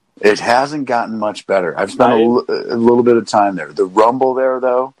town. It hasn't gotten much better. I've spent Right. a little bit of time there. The Rumble there,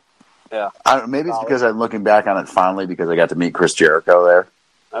 though, Yeah, maybe it's Solid. because I'm looking back on it fondly because I got to meet Chris Jericho there.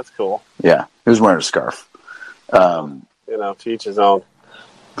 that's cool. Yeah, he was wearing a scarf. To each his own.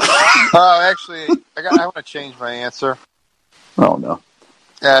 oh, actually, I want to change my answer. Oh, no.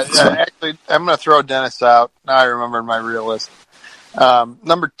 Actually, I'm going to throw Dennis out. Now I remembered my real list.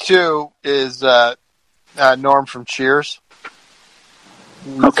 Number 2 is Norm from Cheers.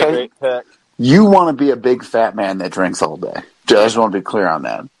 That's a Okay. great pick. You want to be a big fat man that drinks all day. I just want to be clear on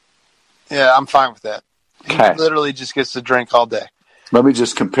that. Yeah, I'm fine with that. He Okay. literally just gets to drink all day. Let me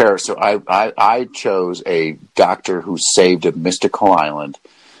just compare. So I chose a doctor who saved a mystical island,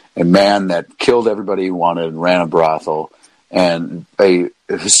 a man that killed everybody he wanted and ran a brothel, and an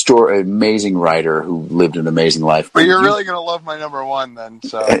amazing writer who lived an amazing life. But you're really going to love my number 1 then.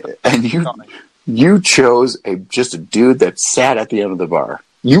 So, And you chose just a dude that sat at the end of the bar.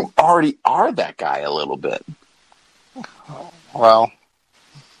 You already are that guy a little bit. well,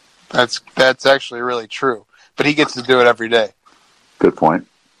 that's actually really true. But he gets to do it every day. Good point.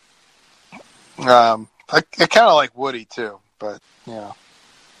 I kind of like Woody too, but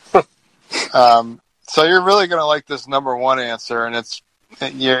so you're really going to like this number 1 answer, and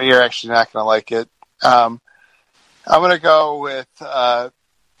you're actually not going to like it. I'm going to go with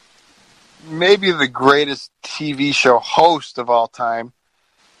maybe the greatest TV show host of all time.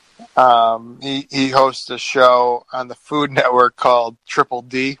 He hosts a show on the Food Network called Triple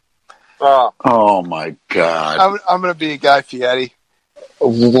D. Oh my God! I'm going to be Guy Fieri.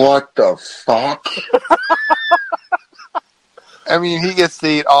 What the fuck? I mean, he gets to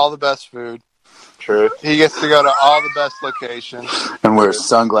eat all the best food. True. He gets to go to all the best locations. And wears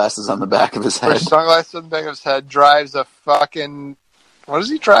sunglasses on the back of his head. Wears sunglasses on the back of his head. Drives a fucking... What does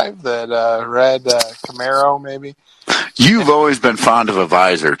he drive? That red Camaro, maybe? You've always been fond of a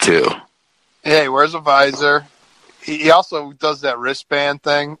visor, too. Yeah, he wears a visor. He also does that wristband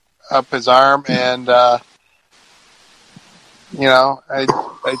thing up his arm, and I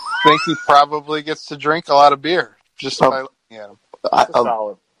think he probably gets to drink a lot of beer just by looking at him.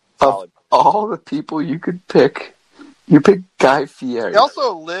 Solid. Of all the people you could pick, you pick Guy Fieri. He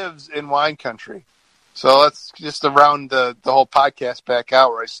also lives in wine country, so let's just round the whole podcast back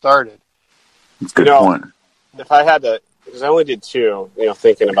out where I started. That's a good point. If I had to, because I only did 2,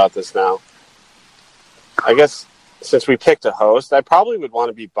 thinking about this now, I guess since we picked a host, I probably would want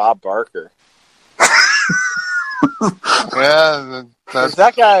to be Bob Barker. Yeah, 'Cause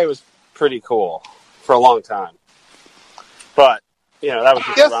that guy was pretty cool for a long time. But, that was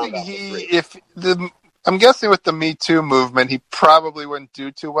just I'm guessing I'm guessing with the Me Too movement, he probably wouldn't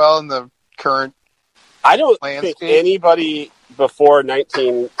do too well in the current. I don't landscape. think anybody before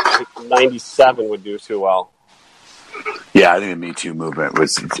 1997 would do too well. Yeah, I think the Me Too movement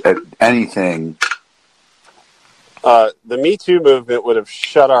was anything. The Me Too movement would have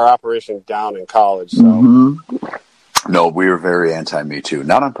shut our operation down in college. So No, we were very anti-Me Too.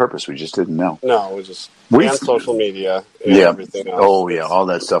 Not on purpose. We just didn't know. no, we just and social media and everything else. Oh, yeah. All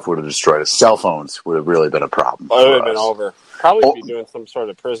that stuff would have destroyed us. Cell phones would have really been a problem. It would for have been us. over. Probably be doing some sort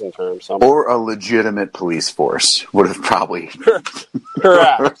of prison term somewhere. Or a legitimate police force would have probably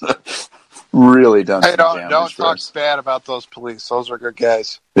Correct. really done Hey, some don't damage for talk us. bad about those police. Those are good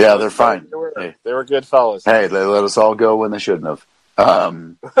guys. Yeah, they're fine. They were good fellas. Hey, they let us all go when they shouldn't have.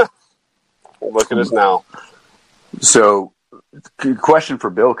 Look at us now. So, question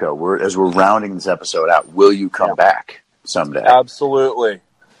for Bilko: as we're rounding this episode out, will you come back someday? Absolutely.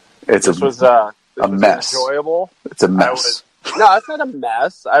 It's This was mess. enjoyable. It's a mess. No, it's not a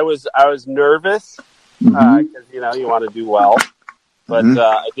mess. I was nervous Mm-hmm. because you want to do well, but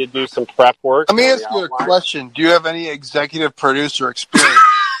I did do some prep work. Let me on ask the you a outline. question. Do you have any executive producer experience?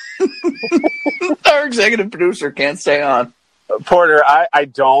 Our executive producer can't stay on. Porter, I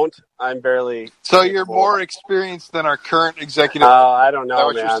don't. I'm barely. So you're more experienced than our current executive. I don't Is that know,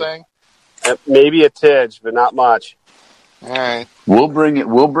 what man. you're saying? Maybe a tidge, but not much. All right. We'll bring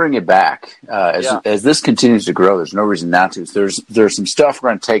it back as this continues to grow. There's no reason not to. There's some stuff we're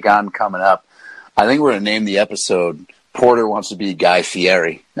going to take on coming up. I think we're going to name the episode "Porter Wants to Be Guy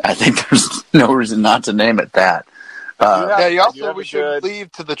Fieri." I think there's no reason not to name it that. We should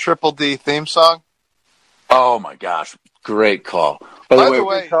leave to the Triple D theme song. Oh my gosh, great call! By the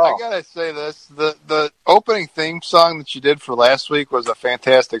way, I gotta say this: the opening theme song that you did for last week was a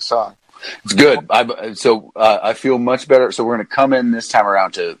fantastic song. It's good. I feel much better. So we're going to come in this time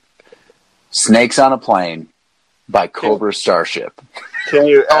around to "Snakes on a Plane" by Cobra Starship. Can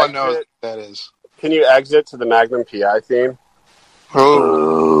you? Oh, no, that is. Can you exit to the Magnum PI theme?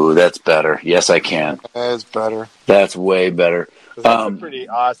 Oh, that's better. Yes, I can. That's better. That's way better. 'Cause that's a pretty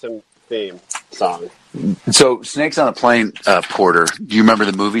awesome theme song. So, Snakes on a Plane, Porter. Do you remember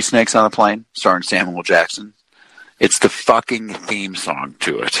the movie Snakes on a Plane, starring Samuel Jackson? It's the fucking theme song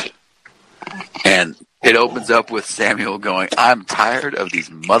to it. And it opens up with Samuel going, "I'm tired of these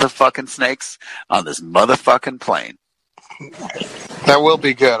motherfucking snakes on this motherfucking plane." That will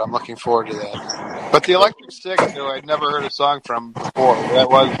be good. I'm looking forward to that. But the Electric Six, who I'd never heard a song from before,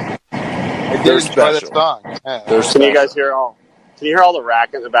 I did enjoy that song. Yeah. Can you guys hear all? Can you hear all the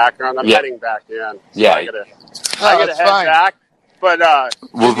racket in the background? I'm heading back in. So yeah, I gotta head fine. back. But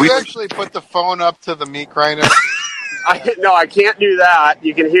did you actually put the phone up to the meat grinder? No, I can't do that.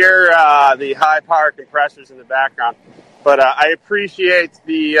 You can hear the high power compressors in the background. But I appreciate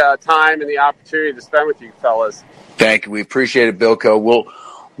the time and the opportunity to spend with you fellas. Thank you. We appreciate it, Bilko.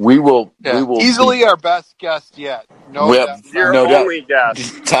 We will easily our best guest yet. No doubt. Your only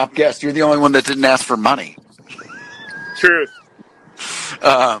guest. Top guest. You're the only one that didn't ask for money. Truth.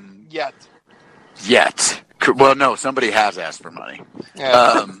 Yet. Well, no, somebody has asked for money.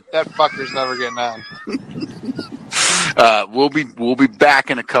 Yeah, that fucker's never getting on. We'll be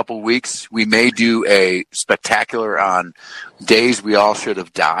back in a couple weeks. We may do a spectacular on days we all should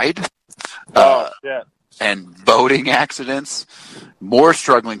have died. Shit. And boating accidents. More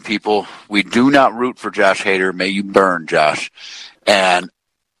struggling people. We do not root for Josh Hader. May you burn, Josh. And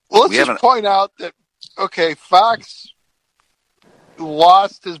let's just point out that Fox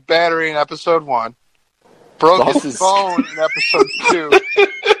lost his battery in episode 1, broke his phone in episode 2,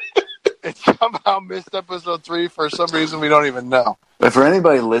 and somehow missed episode 3 for some reason we don't even know. But for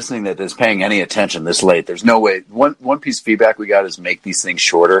anybody listening that is paying any attention this late, there's no way. One piece of feedback we got is make these things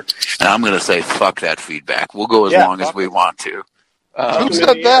shorter, and I'm going to say fuck that feedback. We'll go as long as we want to. Who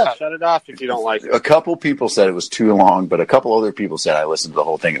said that? Shut it off if you don't like it. A couple people said it was too long, but a couple other people said I listened to the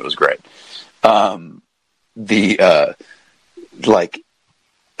whole thing. It was great. I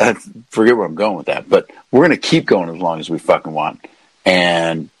forget where I'm going with that, but we're going to keep going as long as we fucking want,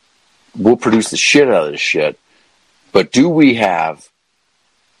 and we'll produce the shit out of this shit. But do we have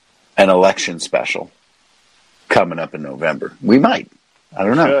an election special coming up in November? We might. I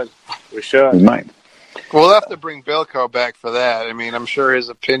don't know. We should. We might. We'll have to bring Bilko back for that. I mean, I'm sure his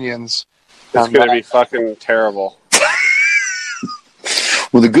opinions. It's going to be fucking terrible.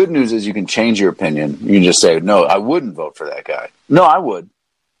 Well, the good news is you can change your opinion. You can just say, no, I wouldn't vote for that guy. No, I would.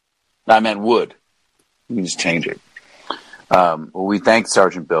 I meant would. You can just change it. Well, we thank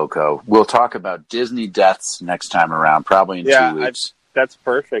Sergeant Bilko. We'll talk about Disney deaths next time around, probably in 2 weeks. That's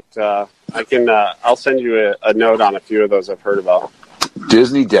perfect. I'll send you a note on a few of those I've heard about.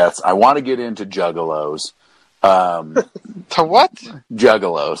 Disney deaths. I want to get into Juggalos. To what?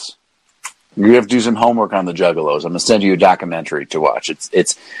 Juggalos. You have to do some homework on the Juggalos. I'm going to send you a documentary to watch.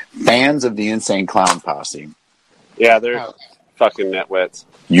 It's fans of the Insane Clown Posse. Yeah, they're fucking nitwits.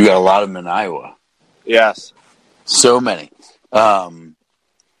 You got a lot of them in Iowa. Yes. So many. And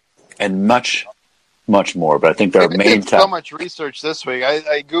much, much more. But I think their main so much research this week.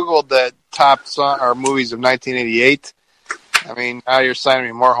 I Googled the top movies of 1988. I mean, now you're signing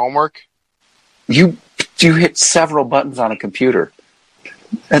me more homework. You hit several buttons on a computer.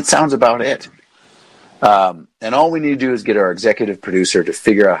 That sounds about it. And all we need to do is get our executive producer to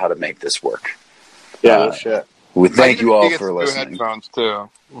figure out how to make this work. Yeah, shit. We thank you all for listening. Headphones too.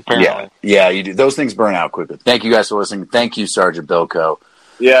 Apparently. Yeah, you do. Those things burn out quickly. Thank you guys for listening. Thank you, Sergeant Bilko.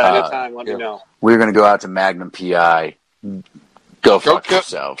 Yeah, anytime. Let me know. We're going to go out to Magnum PI. Go fuck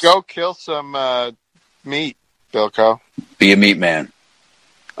yourselves. Go kill some meat, Bilko. Be a meat man.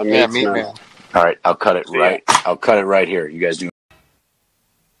 A meat man. All right, I'll cut it right. I'll cut it right here. You guys do.